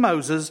speaking to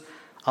Moses,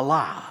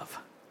 alive.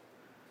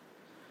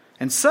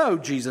 And so,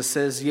 Jesus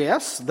says,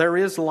 yes, there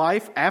is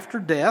life after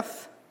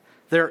death.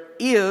 There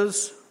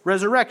is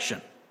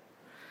resurrection.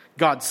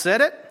 God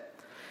said it.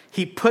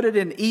 He put it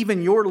in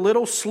even your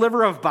little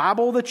sliver of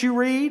Bible that you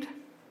read.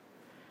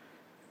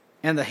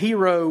 And the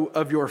hero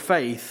of your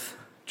faith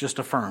just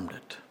affirmed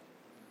it,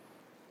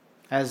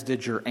 as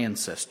did your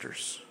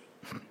ancestors.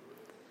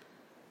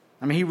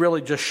 I mean, he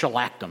really just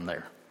shellacked them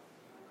there.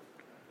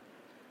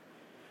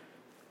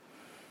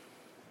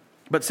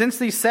 But since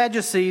these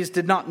Sadducees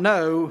did not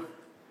know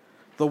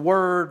the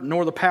word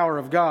nor the power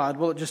of God,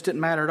 well, it just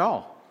didn't matter at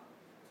all.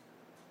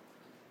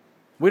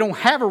 We don't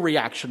have a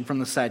reaction from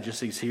the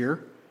Sadducees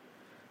here,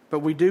 but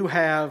we do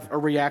have a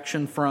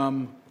reaction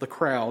from the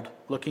crowd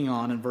looking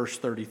on in verse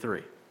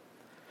 33.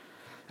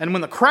 And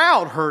when the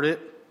crowd heard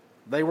it,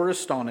 they were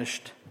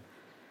astonished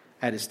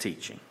at his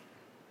teaching.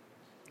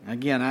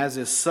 Again, as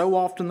is so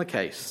often the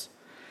case,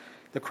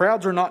 the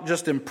crowds are not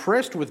just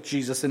impressed with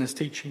Jesus and his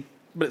teaching,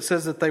 but it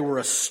says that they were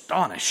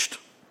astonished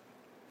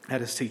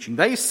at his teaching.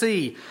 They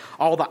see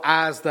all the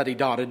I's that he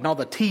dotted and all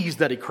the T's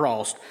that he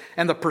crossed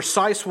and the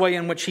precise way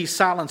in which he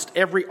silenced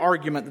every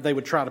argument that they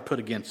would try to put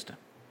against him.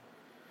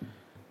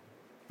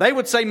 They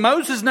would say,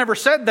 Moses never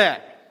said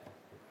that.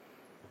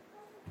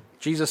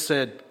 Jesus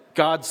said,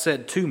 God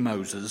said to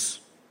Moses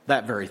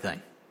that very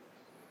thing.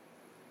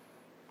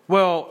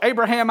 Well,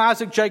 Abraham,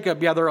 Isaac,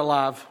 Jacob, yeah, they're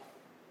alive.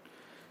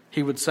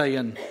 He would say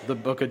in the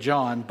book of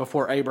John,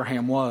 before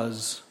Abraham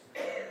was,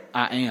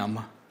 I am.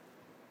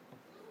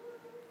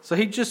 So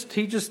he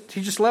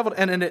just leveled,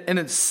 and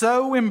it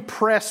so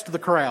impressed the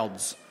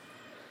crowds.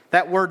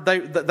 That word,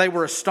 they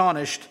were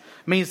astonished,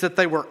 means that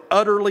they were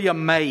utterly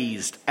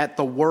amazed at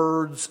the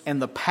words and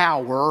the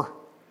power.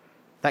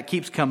 That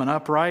keeps coming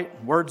up,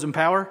 right? Words and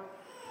power.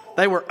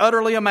 They were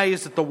utterly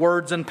amazed at the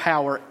words and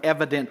power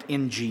evident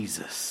in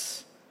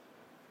Jesus.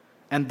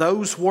 And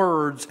those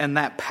words and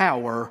that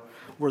power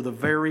were the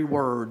very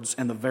words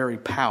and the very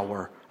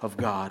power of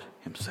God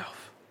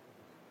himself,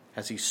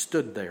 as he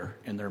stood there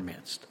in their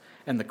midst.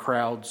 And the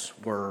crowds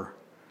were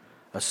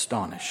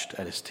astonished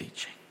at his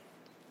teaching.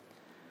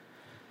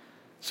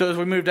 So as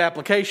we move to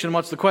application,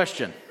 what's the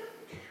question?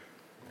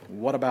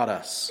 What about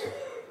us?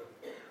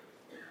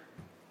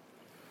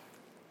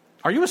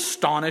 Are you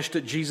astonished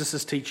at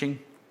Jesus' teaching?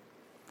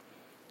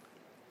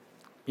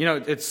 You know,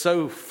 it's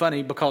so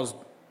funny because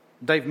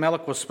Dave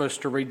Mellick was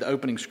supposed to read the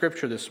opening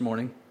scripture this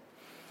morning.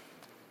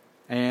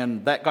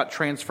 And that got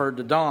transferred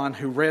to Don,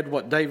 who read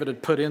what David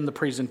had put in the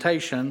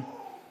presentation,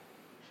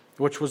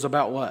 which was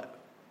about what?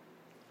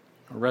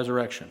 A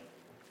resurrection.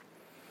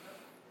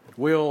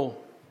 We'll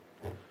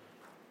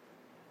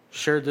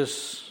share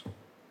this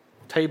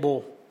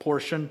table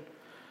portion.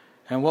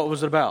 And what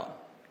was it about?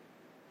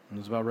 It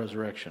was about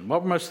resurrection.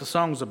 What were most of the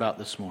songs about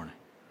this morning?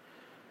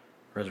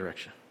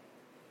 Resurrection.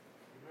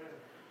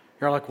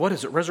 You're like, what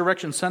is it?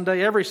 Resurrection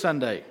Sunday? Every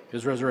Sunday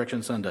is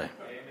Resurrection Sunday.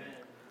 Amen.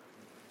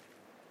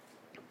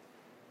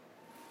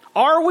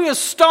 Are we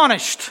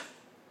astonished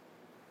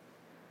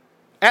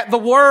at the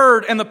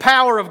word and the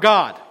power of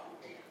God?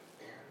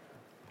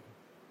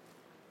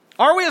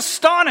 Are we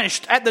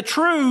astonished at the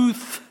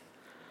truth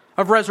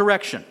of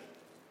resurrection?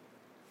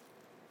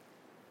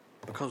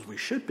 Because we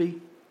should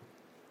be.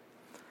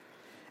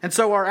 And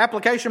so our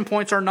application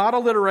points are not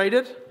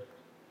alliterated,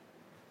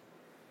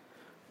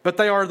 but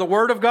they are the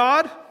Word of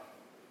God,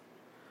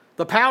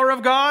 the power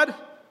of God,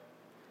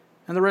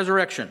 and the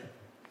resurrection.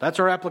 That's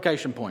our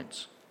application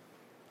points.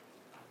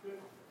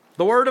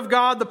 The Word of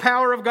God, the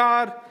power of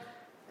God,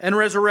 and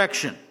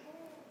resurrection.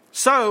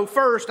 So,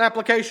 first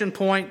application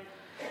point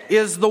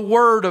is the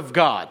Word of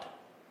God.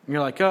 And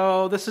you're like,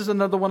 oh, this is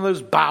another one of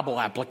those Bible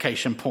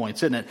application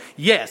points, isn't it?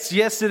 Yes,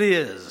 it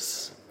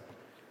is.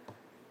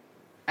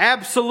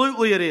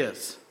 Absolutely it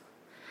is.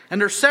 And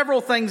there's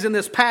several things in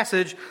this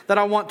passage that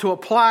I want to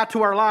apply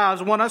to our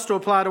lives, want us to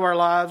apply to our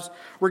lives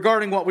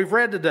regarding what we've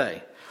read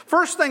today.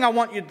 First thing I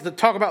want you to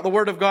talk about the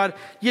Word of God,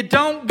 you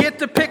don't get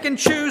to pick and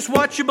choose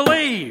what you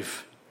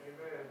believe.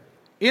 Amen.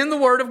 In the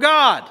Word of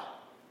God.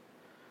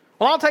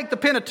 Well, I'll take the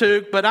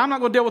Pentateuch, but I'm not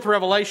going to deal with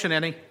Revelation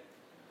any.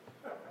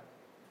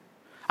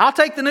 I'll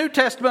take the New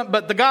Testament,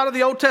 but the God of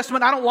the Old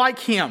Testament, I don't like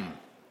Him.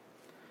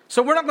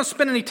 So we're not going to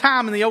spend any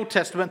time in the Old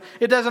Testament.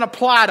 It doesn't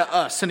apply to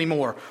us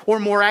anymore. Or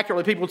more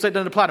accurately, people would say it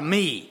doesn't apply to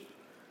me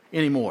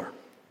anymore.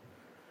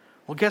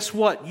 Well, guess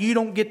what? You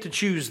don't get to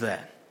choose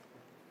that.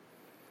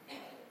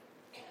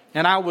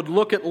 And I would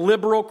look at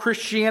liberal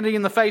Christianity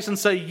in the face and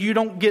say, you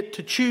don't get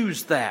to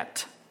choose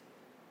that.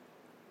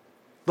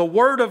 The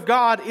Word of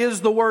God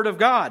is the Word of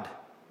God.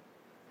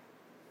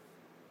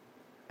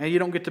 And you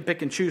don't get to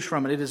pick and choose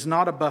from it. It is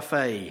not a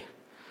buffet.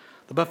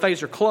 The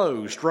buffets are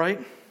closed,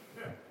 right?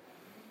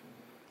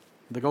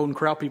 The Golden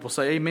Corral people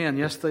say, amen.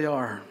 Yes, they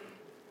are.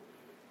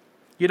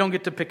 You don't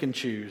get to pick and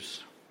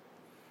choose.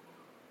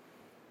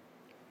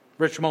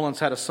 Rich Mullins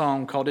had a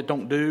song called It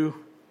Don't Do.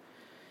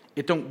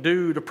 It don't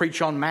do to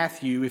preach on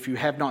Matthew if you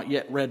have not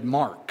yet read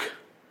Mark.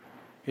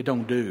 It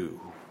don't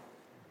do.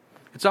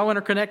 It's all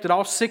interconnected,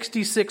 all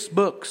 66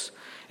 books.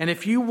 And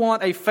if you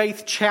want a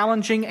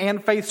faith-challenging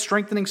and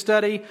faith-strengthening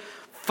study,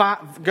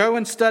 go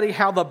and study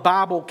how the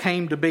Bible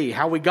came to be,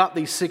 how we got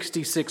these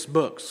 66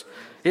 books.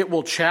 It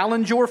will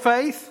challenge your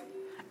faith,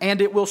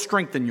 and it will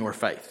strengthen your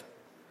faith.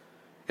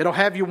 It'll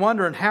have you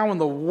wondering, how in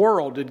the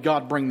world did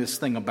God bring this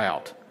thing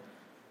about?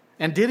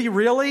 And did He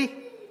really?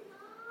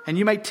 And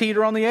you may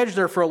teeter on the edge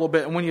there for a little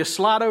bit, and when you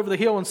slide over the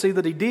hill and see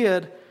that He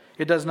did,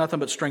 it does nothing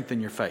but strengthen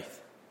your faith.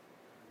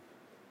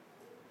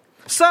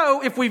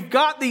 So, if we've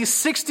got these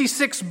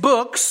 66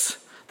 books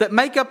that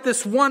make up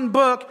this one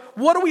book,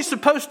 what are we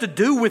supposed to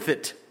do with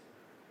it?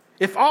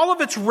 If all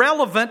of it's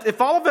relevant, if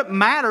all of it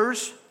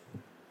matters,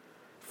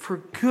 for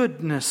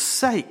goodness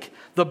sake,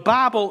 the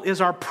Bible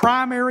is our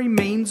primary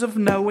means of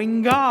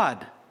knowing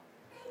God.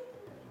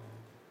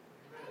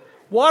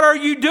 What are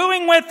you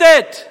doing with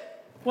it?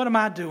 What am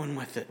I doing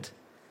with it?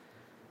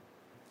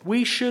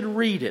 We should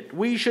read it.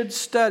 We should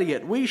study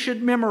it. We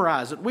should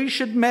memorize it. We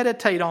should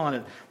meditate on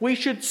it. We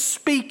should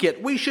speak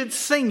it. We should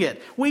sing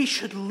it. We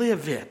should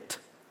live it.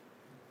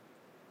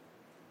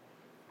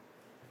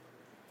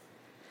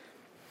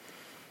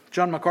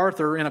 John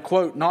MacArthur, in a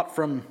quote not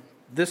from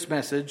this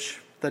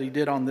message that he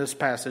did on this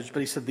passage,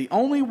 but he said, the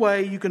only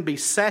way you can be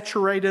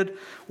saturated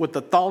with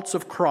the thoughts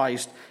of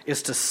Christ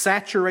is to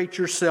saturate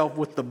yourself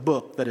with the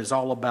book that is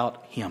all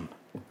about Him.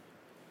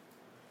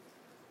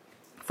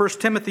 1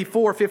 Timothy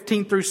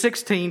 4:15 through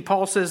 16,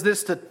 Paul says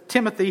this to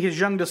Timothy, his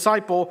young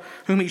disciple,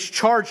 whom he's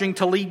charging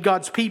to lead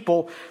God's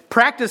people.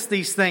 Practice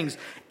these things.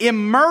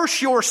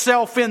 Immerse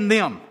yourself in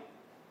them,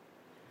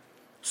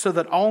 so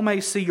that all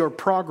may see your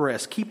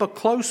progress. Keep a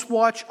close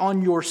watch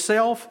on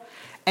yourself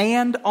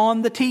and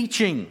on the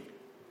teaching.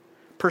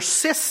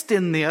 Persist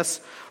in this,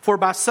 for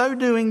by so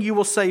doing you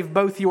will save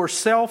both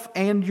yourself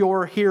and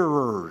your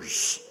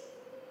hearers.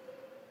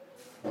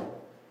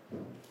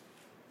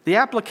 The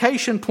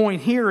application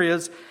point here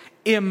is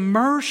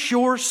immerse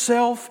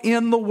yourself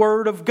in the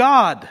Word of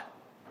God.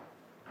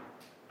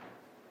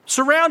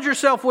 Surround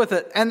yourself with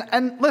it.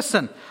 And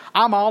listen,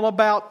 I'm all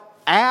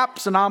about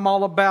apps and I'm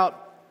all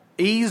about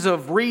ease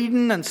of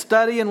reading and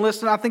study and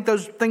listening. I think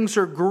those things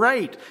are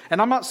great.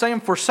 And I'm not saying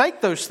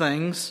forsake those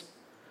things.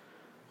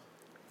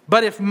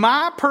 But if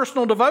my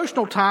personal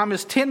devotional time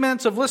is 10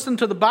 minutes of listening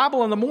to the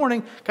Bible in the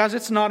morning, guys,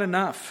 it's not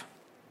enough.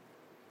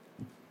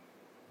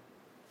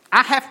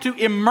 I have to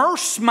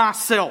immerse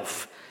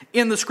myself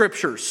in the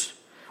Scriptures.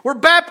 We're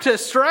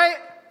Baptists, right?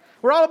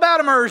 We're all about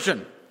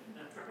immersion.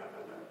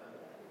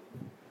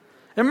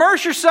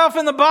 Immerse yourself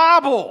in the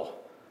Bible.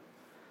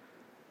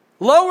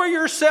 Lower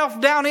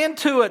yourself down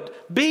into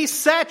it. Be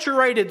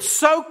saturated,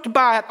 soaked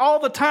by it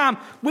all the time.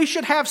 We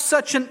should have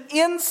such an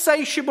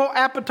insatiable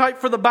appetite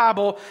for the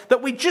Bible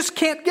that we just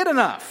can't get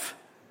enough.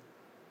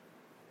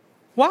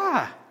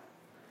 Why?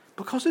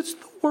 Because it's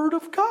the Word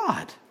of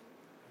God.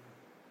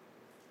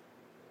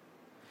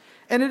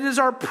 And it is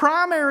our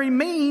primary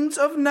means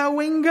of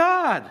knowing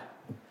God.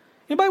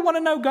 Anybody want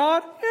to know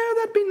God? Yeah,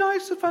 that'd be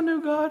nice if I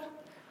knew God.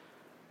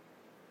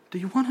 Do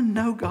you want to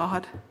know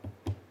God?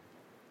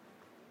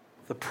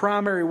 The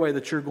primary way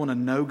that you're going to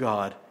know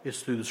God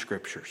is through the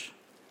Scriptures.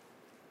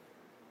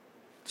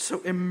 So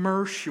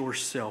immerse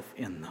yourself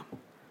in them.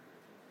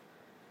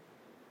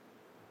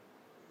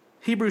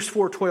 Hebrews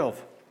 4:12.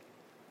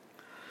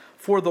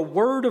 For the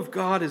Word of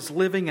God is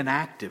living and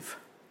active,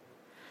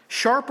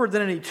 sharper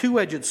than any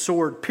two-edged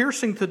sword,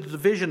 piercing to the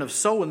division of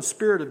soul and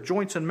spirit, of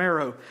joints and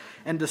marrow,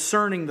 and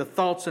discerning the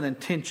thoughts and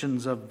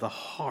intentions of the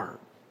heart.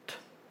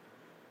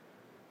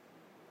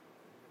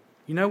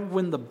 You know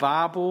when the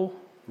Bible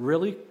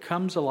really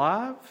comes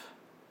alive?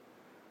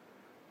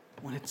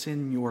 When it's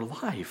in your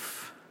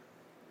life.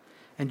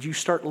 And you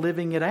start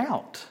living it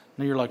out.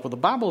 Now you're like, well, the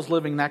Bible is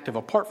living and active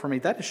apart from me.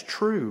 That is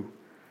true.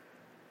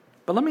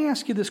 But let me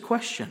ask you this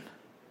question.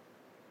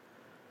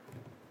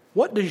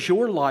 What does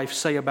your life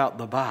say about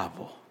the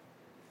Bible?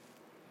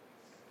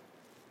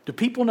 Do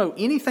people know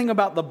anything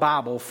about the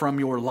Bible from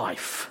your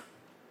life?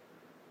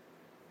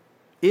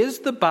 Is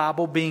the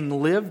Bible being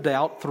lived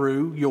out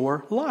through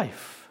your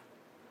life?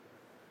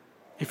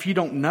 If you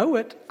don't know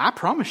it, I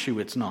promise you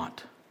it's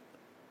not.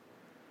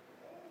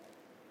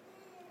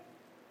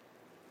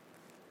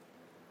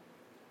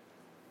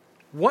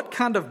 What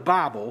kind of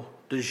Bible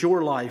does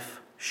your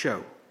life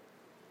show?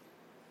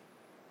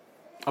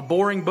 A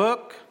boring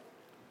book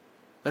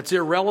that's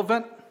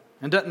irrelevant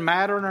and doesn't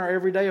matter in our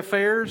everyday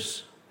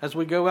affairs as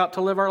we go out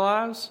to live our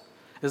lives?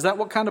 Is that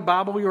what kind of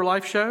Bible your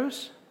life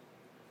shows?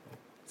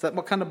 Is that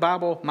what kind of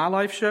Bible my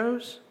life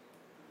shows?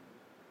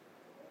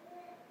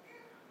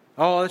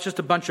 Oh, that's just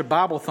a bunch of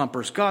Bible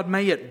thumpers. God,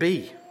 may it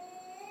be.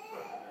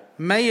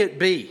 may it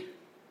be.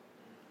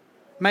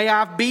 May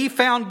I be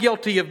found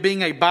guilty of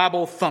being a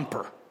Bible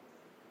thumper,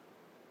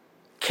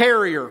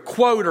 carrier,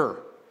 quoter.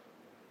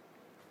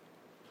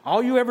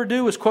 All you ever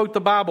do is quote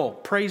the Bible.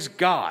 Praise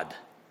God.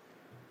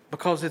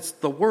 Because it's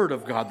the Word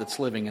of God that's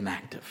living and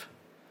active.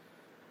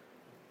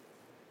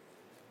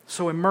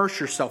 So immerse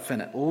yourself in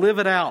it. Live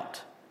it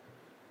out.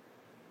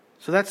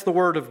 So that's the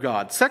Word of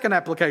God. Second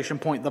application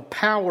point, the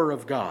power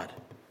of God.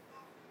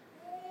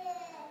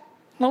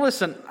 Now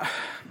listen,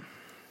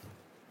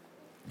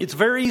 it's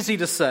very easy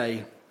to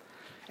say,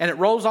 and it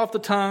rolls off the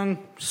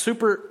tongue,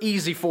 super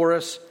easy for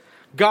us,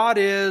 God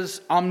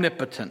is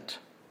omnipotent.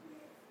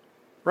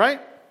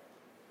 Right?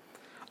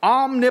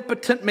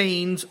 Omnipotent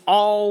means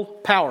all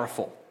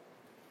powerful.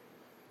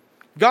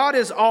 God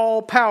is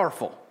all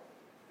powerful.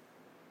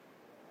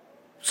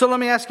 So let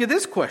me ask you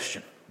this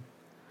question.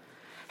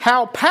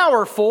 How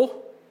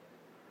powerful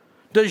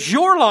does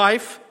your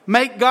life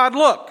make God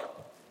look?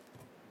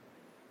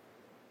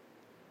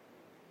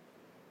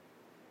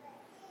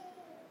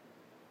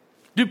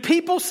 Do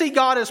people see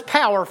God as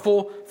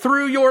powerful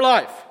through your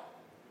life?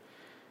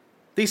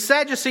 These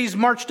Sadducees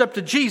marched up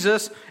to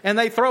Jesus and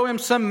they throw him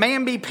some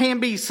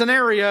mamby-pamby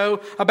scenario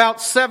about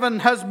 7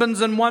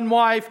 husbands and 1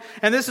 wife,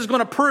 and this is going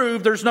to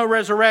prove there's no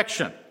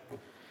resurrection.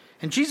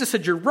 And Jesus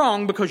said, you're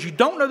wrong because you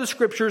don't know the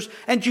Scriptures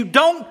and you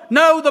don't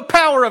know the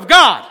power of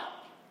God.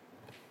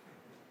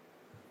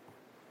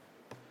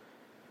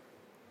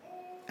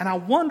 And I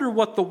wonder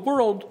what the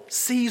world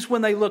sees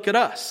when they look at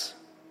us.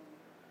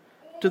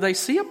 Do they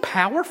see a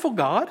powerful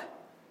God?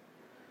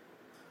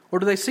 Or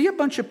do they see a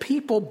bunch of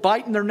people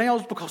biting their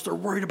nails because they're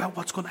worried about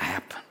what's going to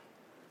happen?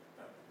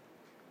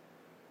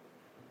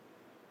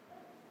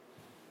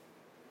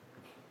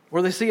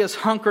 Or they see us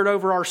hunkered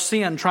over our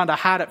sin trying to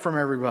hide it from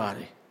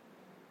everybody?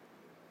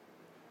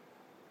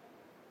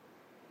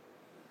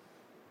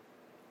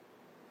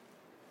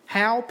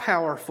 How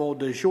powerful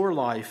does your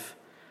life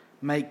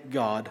make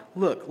God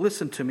look?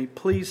 Listen to me.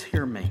 Please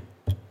hear me.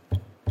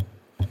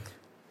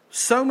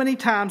 So many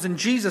times in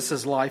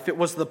Jesus' life, it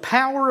was the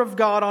power of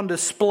God on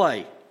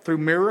display through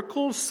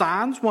miracles,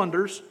 signs,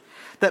 wonders,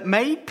 that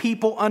made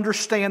people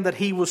understand that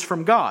He was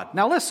from God.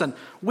 Now listen,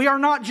 we are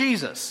not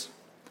Jesus.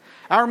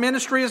 Our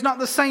ministry is not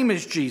the same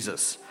as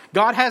Jesus.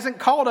 God hasn't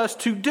called us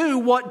to do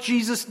what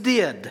Jesus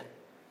did,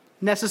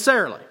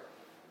 necessarily.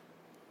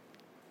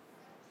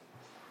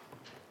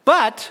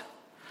 But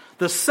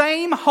the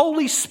same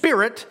Holy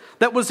Spirit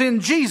that was in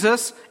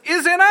Jesus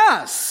is in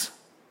us.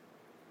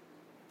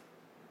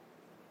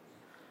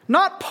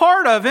 Not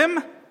part of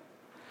Him,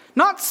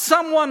 not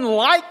someone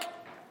like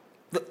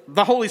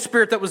the Holy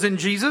Spirit that was in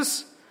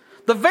Jesus.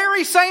 The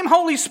very same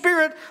Holy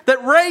Spirit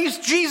that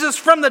raised Jesus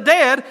from the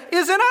dead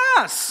is in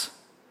us.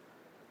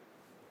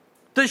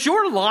 Does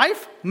your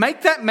life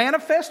make that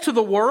manifest to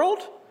the world?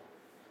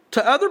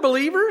 To other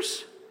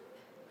believers?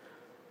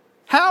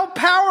 How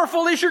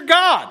powerful is your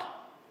God?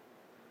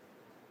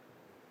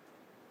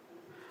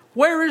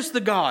 Where is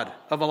the God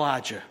of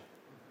Elijah?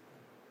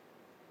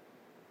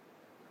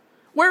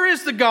 Where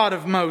is the God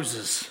of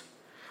Moses?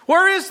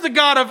 Where is the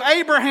God of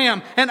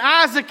Abraham and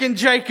Isaac and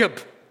Jacob?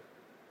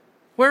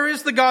 Where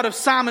is the God of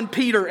Simon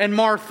Peter and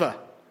Martha?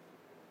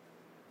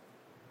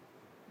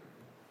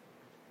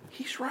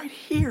 He's right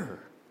here.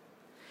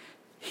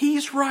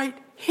 He's right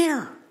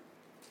here.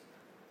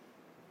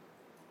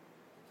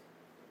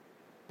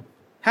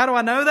 How do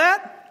I know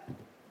that?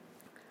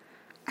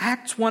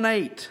 Acts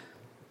 1:8.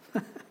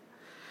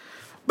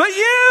 But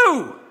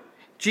you,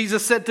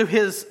 Jesus said to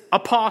His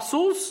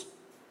apostles,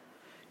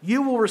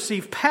 you will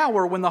receive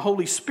power when the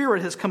Holy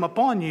Spirit has come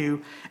upon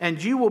you,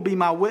 and you will be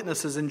my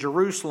witnesses in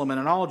Jerusalem and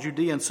in all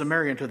Judea and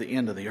Samaria and to the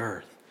end of the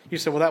earth. You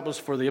say, well, that was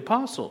for the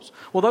apostles.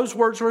 Well, those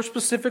words were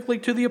specifically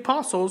to the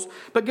apostles.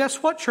 But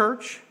guess what,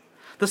 church?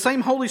 The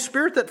same Holy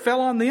Spirit that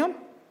fell on them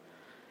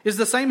is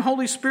the same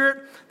Holy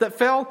Spirit that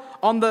fell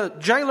on the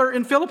jailer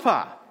in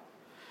Philippi.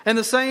 And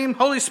the same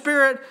Holy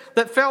Spirit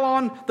that fell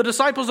on the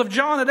disciples of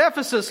John at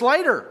Ephesus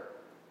later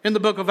in the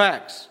book of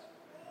Acts.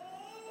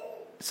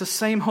 It's the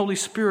same Holy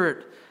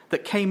Spirit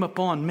that came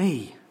upon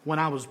me when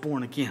I was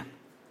born again.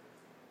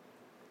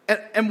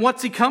 And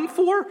what's He come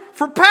for?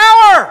 For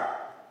power!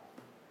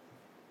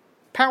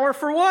 Power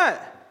for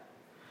what?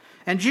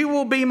 And you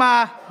will be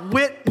my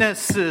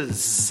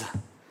witnesses.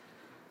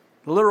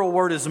 The literal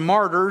word is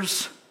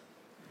martyrs.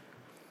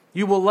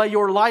 You will lay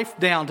your life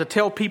down to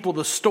tell people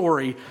the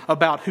story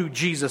about who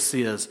Jesus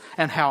is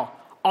and how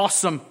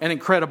awesome and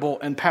incredible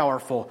and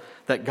powerful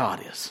that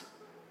God is.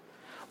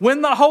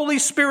 When the Holy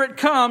Spirit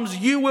comes,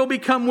 you will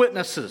become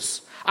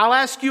witnesses. I'll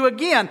ask you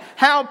again,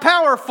 how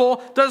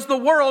powerful does the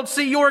world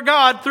see your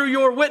God through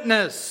your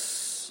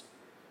witness?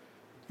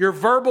 Your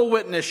verbal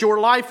witness, your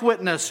life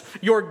witness,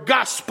 your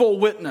gospel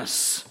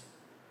witness.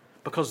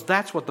 Because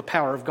that's what the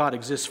power of God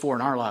exists for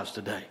in our lives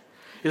today.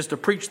 Is to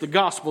preach the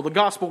gospel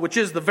which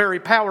is the very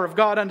power of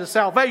God unto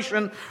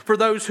salvation for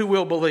those who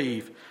will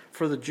believe.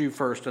 For the Jew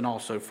first and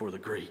also for the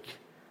Greek.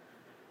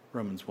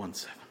 Romans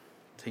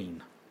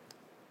 1:17.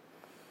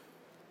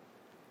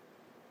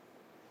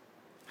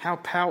 How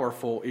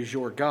powerful is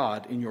your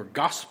God in your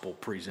gospel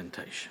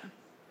presentation?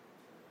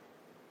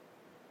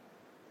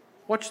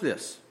 Watch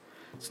this.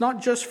 It's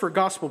not just for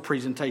gospel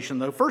presentation,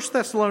 though. 1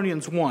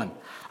 Thessalonians 1.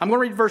 I'm going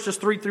to read verses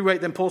 3 through 8,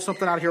 then pull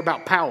something out here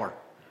about power.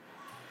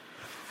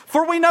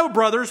 For we know,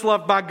 brothers,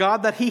 loved by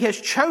God, that He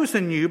has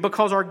chosen you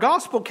because our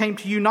gospel came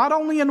to you not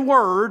only in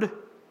word,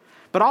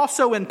 but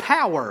also in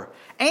power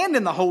and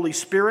in the Holy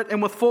Spirit and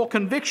with full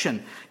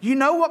conviction. You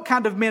know what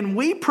kind of men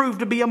we proved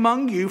to be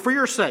among you for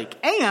your sake.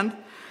 And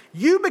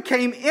you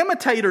became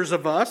imitators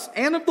of us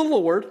and of the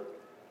Lord,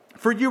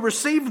 for you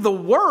received the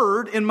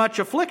word in much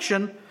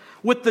affliction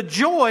with the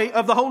joy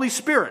of the Holy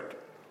Spirit,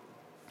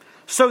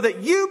 so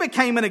that you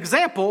became an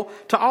example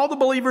to all the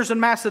believers in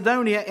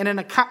Macedonia and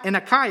in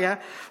Achaia.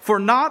 For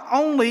not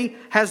only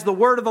has the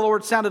word of the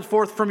Lord sounded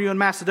forth from you in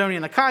Macedonia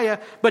and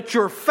Achaia, but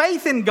your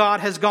faith in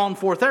God has gone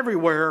forth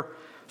everywhere,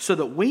 so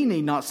that we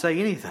need not say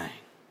anything.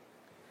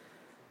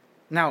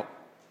 Now,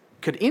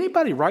 could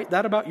anybody write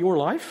that about your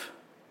life?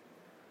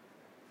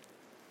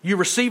 You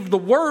received the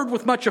word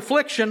with much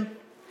affliction,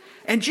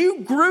 and you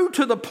grew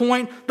to the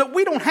point that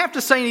we don't have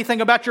to say anything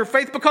about your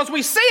faith because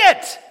we see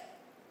it.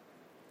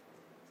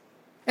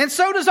 And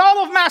so does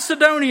all of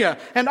Macedonia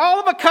and all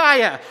of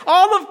Achaia,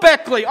 all of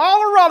Beckley,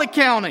 all of Raleigh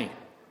County.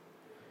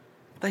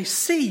 They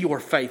see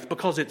your faith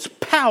because it's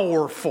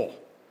powerful.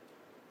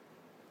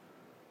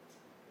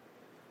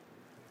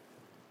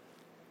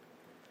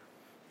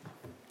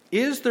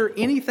 Is there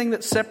anything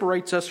that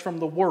separates us from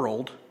the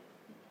world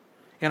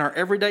in our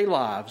everyday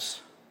lives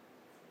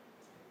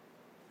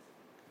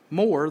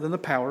more than the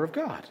power of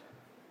God?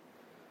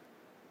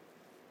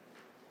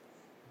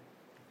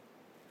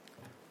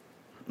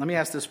 Let me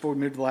ask this before we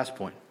move to the last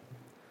point.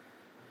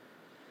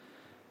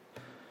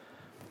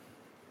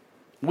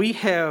 We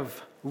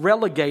have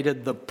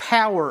relegated the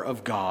power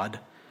of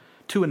God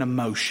to an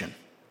emotion.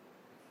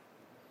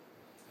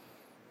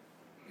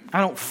 I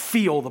don't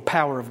feel the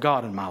power of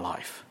God in my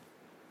life.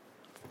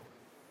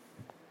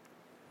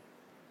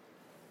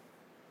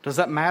 Does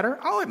that matter?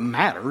 Oh, it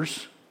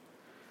matters.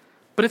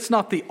 But it's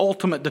not the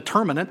ultimate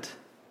determinant.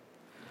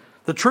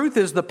 The truth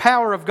is the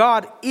power of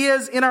God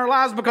is in our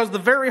lives because the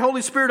very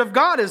Holy Spirit of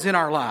God is in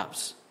our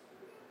lives.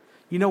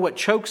 You know what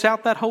chokes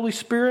out that Holy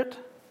Spirit?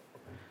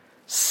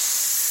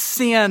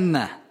 Sin.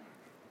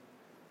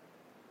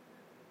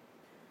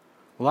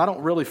 Well, I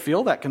don't really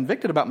feel that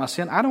convicted about my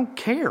sin. I don't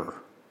care.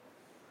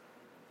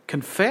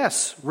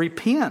 Confess,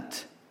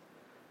 repent.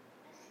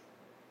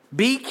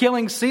 Be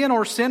killing sin,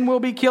 or sin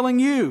will be killing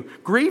you.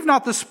 Grieve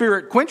not the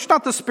Spirit, quench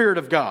not the Spirit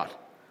of God.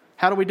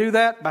 How do we do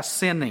that? By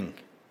sinning.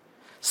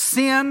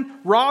 Sin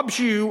robs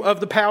you of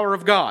the power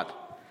of God.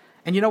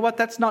 And you know what?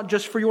 That's not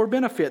just for your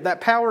benefit.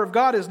 That power of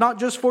God is not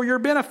just for your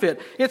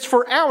benefit. It's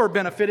for our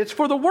benefit. It's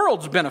for the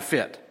world's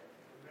benefit.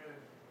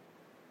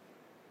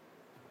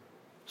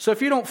 So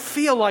if you don't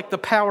feel like the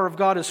power of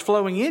God is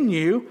flowing in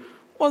you,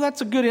 well,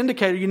 that's a good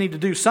indicator you need to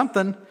do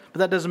something, but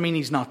that doesn't mean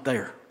He's not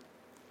there.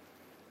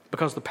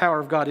 Because the power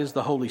of God is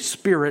the Holy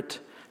Spirit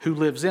who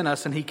lives in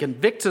us, and He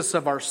convicts us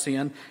of our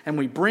sin, and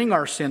we bring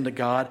our sin to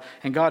God,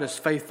 and God is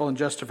faithful and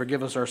just to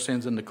forgive us our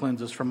sins and to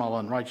cleanse us from all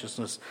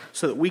unrighteousness,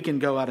 so that we can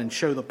go out and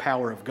show the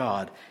power of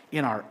God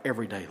in our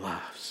everyday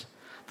lives.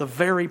 The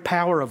very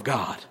power of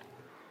God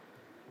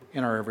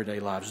in our everyday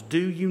lives. Do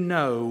you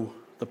know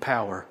the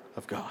power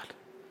of God?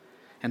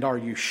 And are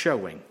you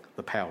showing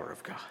the power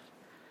of God?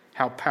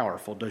 How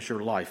powerful does your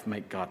life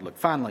make God look?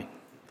 Finally,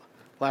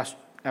 last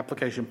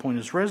application point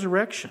is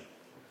resurrection.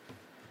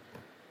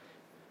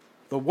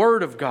 The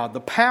Word of God, the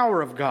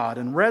power of God,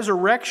 and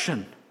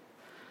resurrection.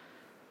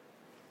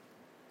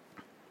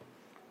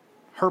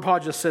 Herb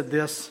Hodges said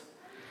this: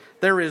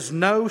 there is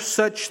no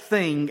such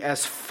thing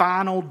as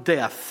final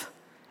death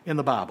in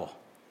the Bible.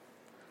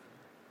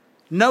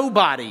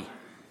 Nobody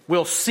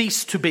will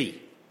cease to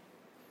be.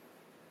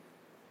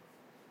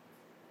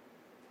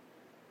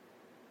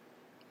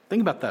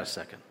 Think about that a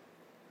second.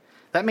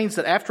 That means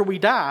that after we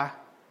die,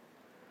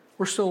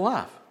 we're still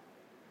alive.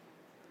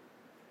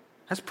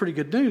 That's pretty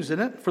good news, isn't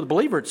it? For the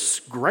believer,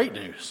 it's great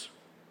news.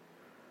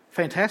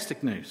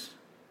 Fantastic news.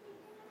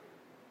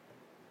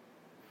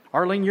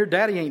 Arlene, your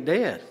daddy ain't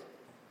dead.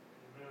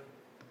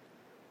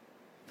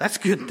 That's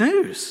good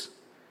news.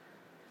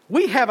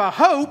 We have a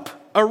hope,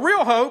 a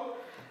real hope,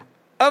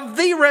 of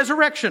the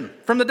resurrection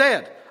from the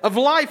dead, of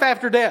life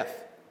after death.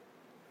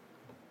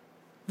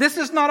 This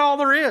is not all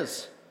there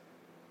is.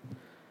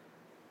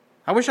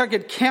 I wish I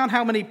could count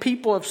how many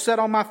people have sat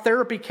on my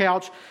therapy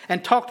couch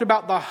and talked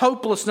about the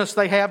hopelessness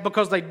they have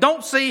because they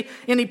don't see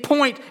any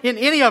point in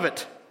any of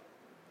it.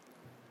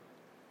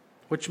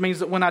 Which means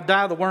that when I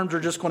die, the worms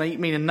are just going to eat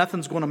me and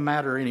nothing's going to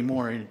matter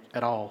anymore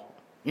at all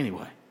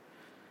anyway.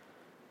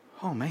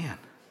 Oh man.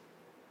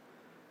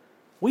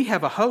 We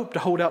have a hope to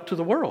hold out to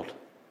the world.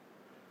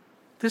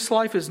 This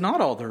life is not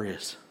all there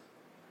is.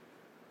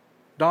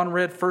 Don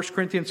read 1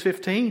 Corinthians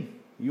 15.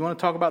 You want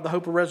to talk about the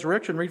hope of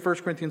resurrection, read 1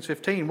 Corinthians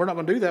 15. We're not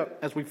going to do that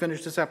as we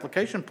finish this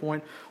application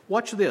point.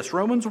 Watch this,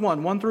 Romans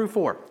 1 through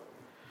 4.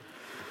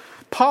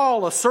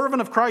 Paul, a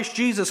servant of Christ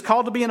Jesus,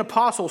 called to be an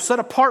apostle, set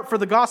apart for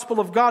the gospel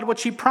of God,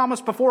 which he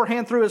promised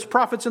beforehand through his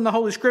prophets in the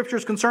Holy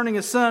Scriptures concerning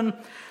his Son,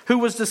 who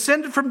was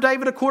descended from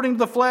David according to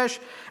the flesh,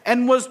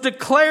 and was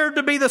declared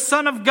to be the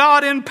Son of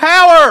God in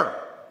power,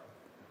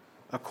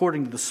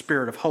 according to the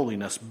Spirit of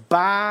holiness,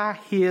 by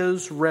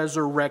his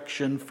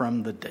resurrection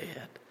from the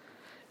dead,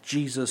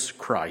 Jesus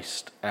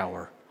Christ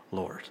our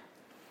Lord.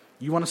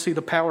 You want to see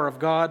the power of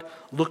God?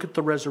 Look at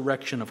the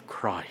resurrection of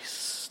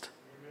Christ.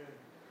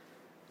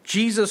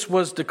 Jesus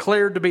was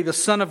declared to be the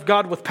Son of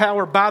God with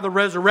power by the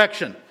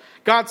resurrection.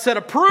 God said,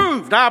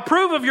 approved, I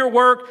approve of your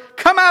work,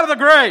 come out of the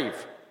grave.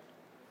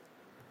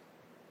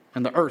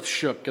 And the earth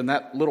shook, and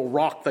that little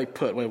rock they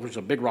put, well, it was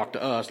a big rock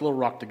to us, a little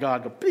rock to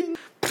God, go bing,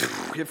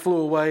 it flew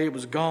away, it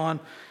was gone.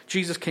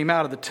 Jesus came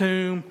out of the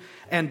tomb,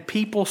 and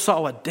people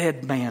saw a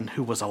dead man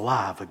who was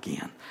alive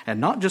again. And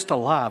not just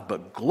alive,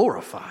 but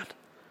glorified.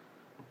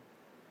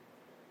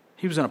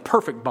 He was in a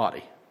perfect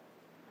body.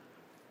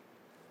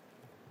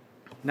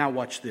 Now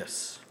watch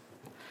this.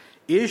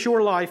 Is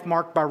your life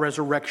marked by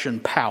resurrection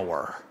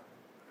power?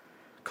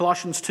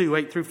 Colossians 2,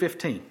 8 through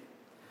 15.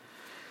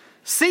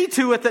 See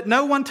to it that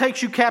no one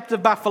takes you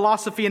captive by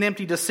philosophy and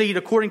empty deceit,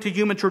 according to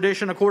human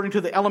tradition, according to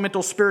the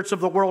elemental spirits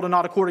of the world, and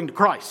not according to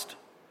Christ.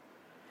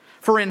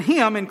 For in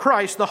him, in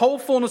Christ, the whole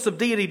fullness of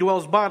deity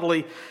dwells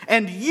bodily,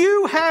 and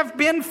you have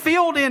been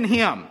filled in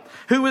him,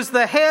 who is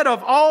the head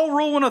of all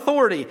rule and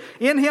authority.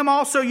 In him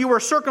also you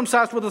were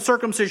circumcised with a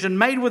circumcision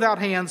made without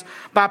hands,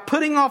 by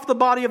putting off the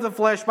body of the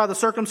flesh by the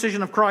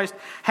circumcision of Christ,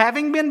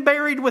 having been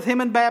buried with him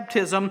in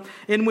baptism,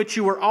 in which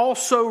you were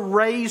also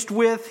raised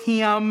with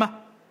him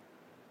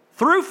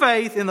through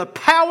faith in the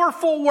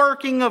powerful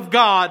working of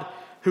God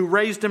who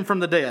raised him from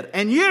the dead.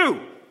 And you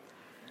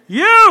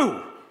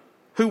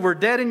who were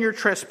dead in your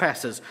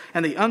trespasses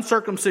and the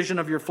uncircumcision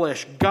of your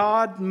flesh,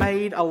 God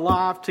made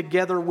alive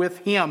together with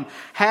him,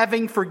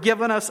 having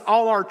forgiven us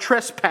all our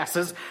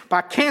trespasses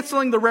by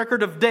canceling the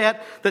record of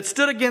debt that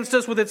stood against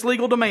us with its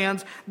legal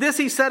demands. This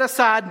he set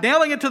aside,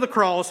 nailing it to the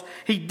cross.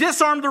 He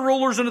disarmed the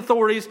rulers and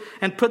authorities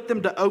and put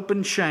them to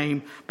open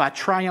shame by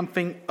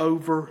triumphing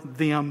over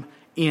them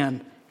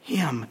in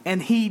him.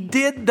 And he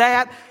did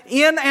that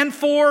in and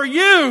for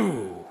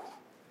you.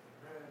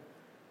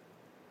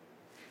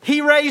 He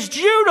raised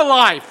you to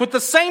life with the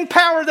same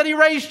power that he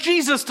raised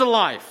Jesus to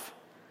life.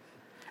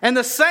 And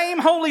the same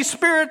Holy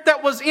Spirit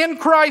that was in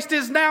Christ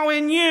is now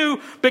in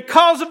you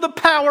because of the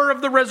power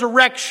of the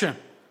resurrection.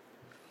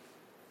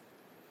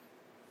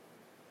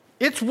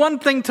 It's one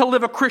thing to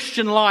live a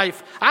Christian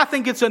life. I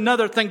think it's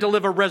another thing to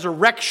live a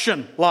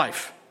resurrection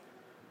life.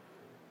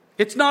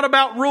 It's not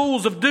about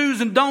rules of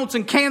do's and don'ts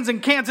and cans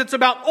and can'ts. It's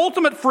about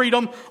ultimate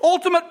freedom,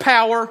 ultimate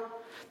power,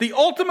 the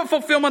ultimate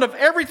fulfillment of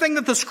everything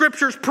that the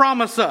Scriptures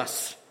promise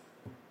us.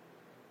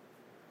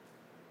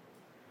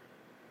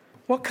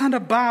 What kind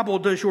of Bible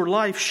does your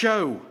life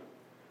show?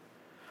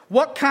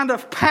 What kind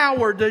of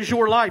power does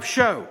your life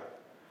show?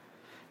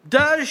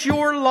 Does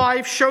your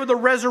life show the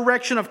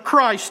resurrection of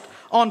Christ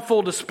on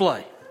full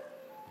display?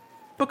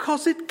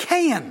 Because it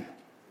can.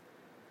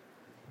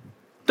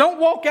 Don't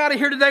walk out of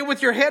here today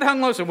with your head hung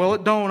low and say, well,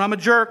 it don't, I'm a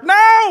jerk.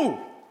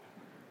 No!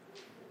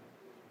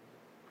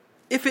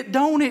 If it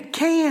don't, it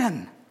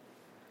can.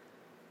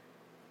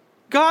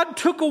 God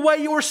took away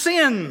your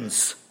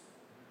sins.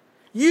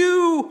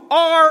 You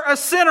are a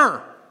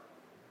sinner.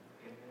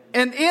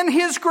 And in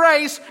his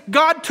grace,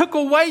 God took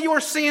away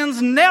your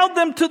sins, nailed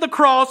them to the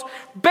cross,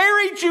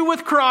 buried you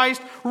with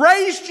Christ,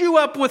 raised you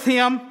up with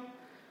him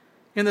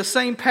in the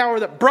same power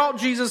that brought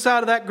Jesus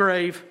out of that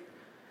grave,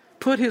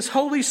 put his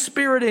Holy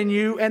Spirit in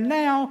you, and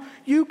now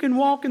you can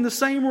walk in the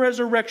same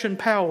resurrection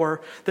power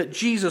that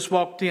Jesus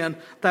walked in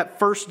that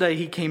first day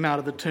he came out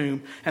of the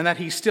tomb, and that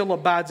he still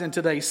abides in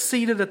today,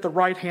 seated at the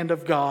right hand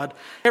of God,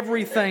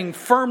 everything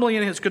firmly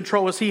in his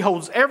control as he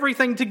holds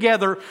everything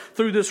together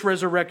through this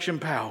resurrection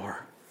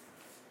power.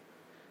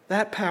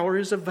 That power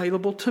is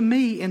available to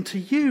me and to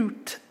you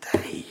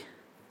today.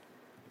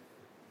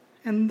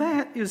 And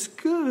that is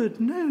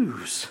good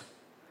news.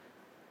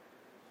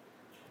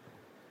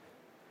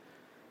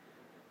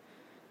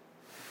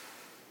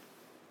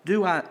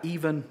 Do I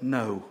even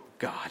know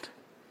God?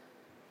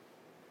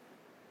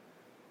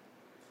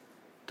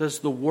 Does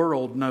the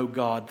world know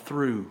God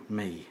through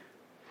me?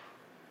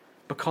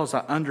 Because I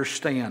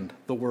understand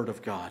the Word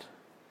of God.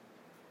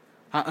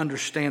 I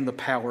understand the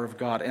power of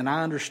God. And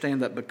I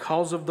understand that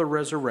because of the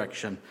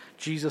resurrection,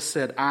 Jesus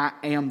said, I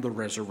am the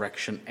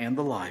resurrection and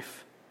the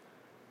life.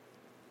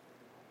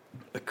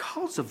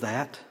 Because of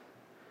that,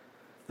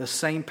 the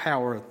same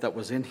power that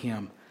was in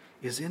him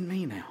is in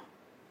me now.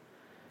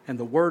 And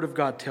the Word of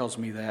God tells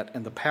me that,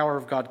 and the power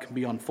of God can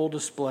be on full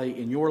display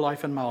in your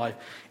life and my life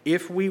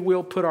if we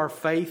will put our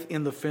faith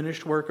in the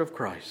finished work of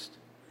Christ.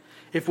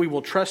 If we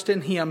will trust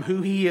in him,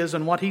 who he is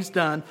and what he's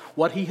done,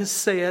 what he has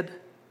said.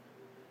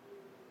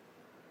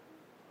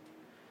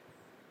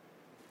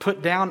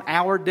 Put down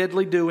our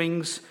deadly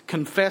doings,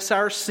 confess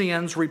our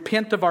sins,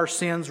 repent of our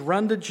sins,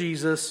 run to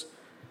Jesus,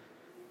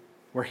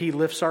 where he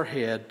lifts our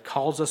head,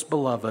 calls us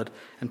beloved,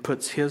 and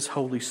puts his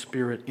Holy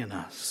Spirit in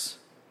us.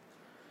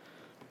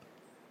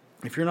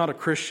 If you're not a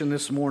Christian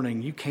this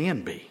morning, you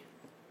can be.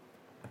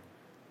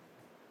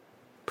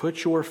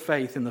 Put your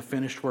faith in the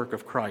finished work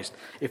of Christ.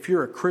 If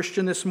you're a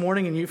Christian this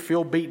morning and you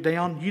feel beat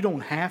down, you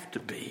don't have to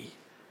be.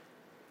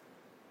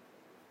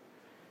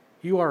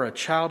 You are a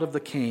child of the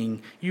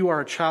King. You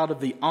are a child of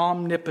the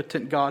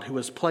omnipotent God who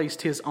has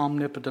placed His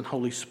omnipotent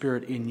Holy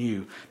Spirit in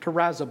you to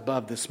rise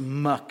above this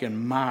muck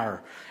and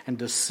mire and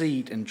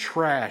deceit and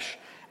trash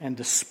and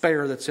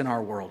despair that's in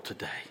our world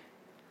today.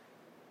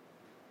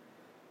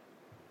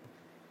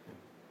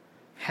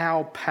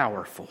 How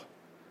powerful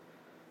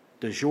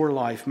does your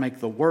life make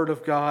the Word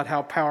of God?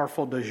 How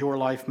powerful does your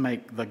life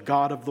make the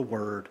God of the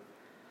Word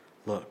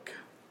look?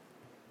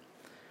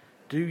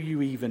 Do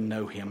you even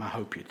know Him? I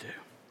hope you do.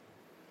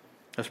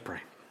 Let's pray.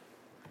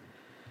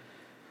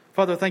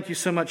 Father, thank you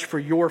so much for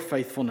your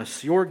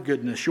faithfulness, your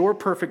goodness, your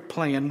perfect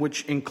plan,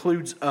 which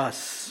includes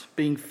us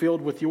being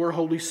filled with your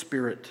Holy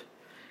Spirit,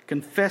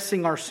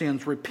 confessing our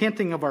sins,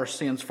 repenting of our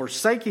sins,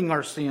 forsaking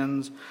our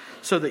sins,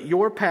 so that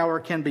your power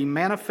can be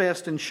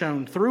manifest and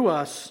shown through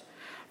us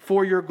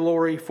for your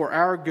glory, for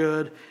our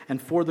good,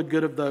 and for the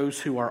good of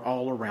those who are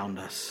all around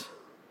us.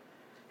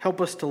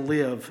 Help us to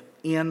live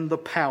in the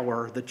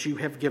power that you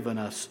have given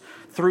us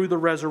through the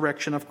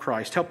resurrection of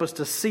Christ. Help us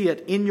to see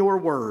it in your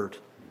word,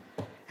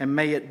 and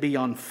may it be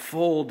on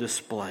full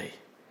display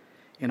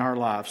in our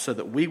lives so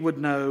that we would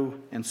know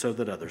and so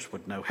that others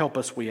would know. Help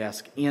us, we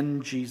ask,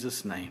 in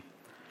Jesus' name.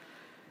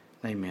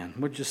 Amen.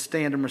 We'll just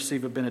stand and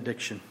receive a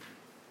benediction.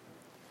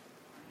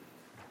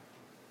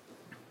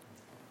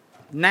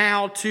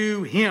 Now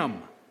to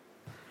Him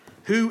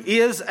who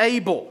is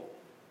able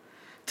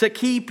to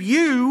keep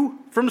you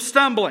from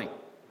stumbling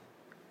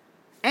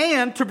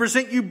and to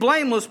present you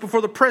blameless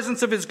before the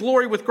presence of His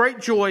glory with great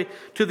joy,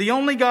 to the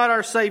only God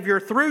our Savior,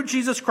 through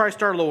Jesus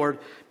Christ our Lord,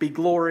 be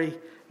glory,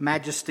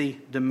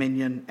 majesty,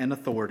 dominion, and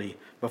authority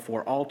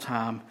before all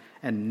time,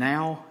 and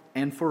now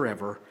and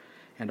forever.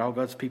 And all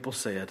God's people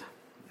said,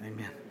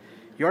 amen.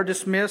 You are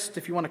dismissed.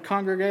 If you want to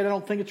congregate, I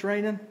don't think it's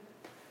raining.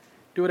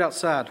 Do it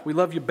outside. We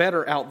love you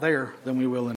better out there than we will in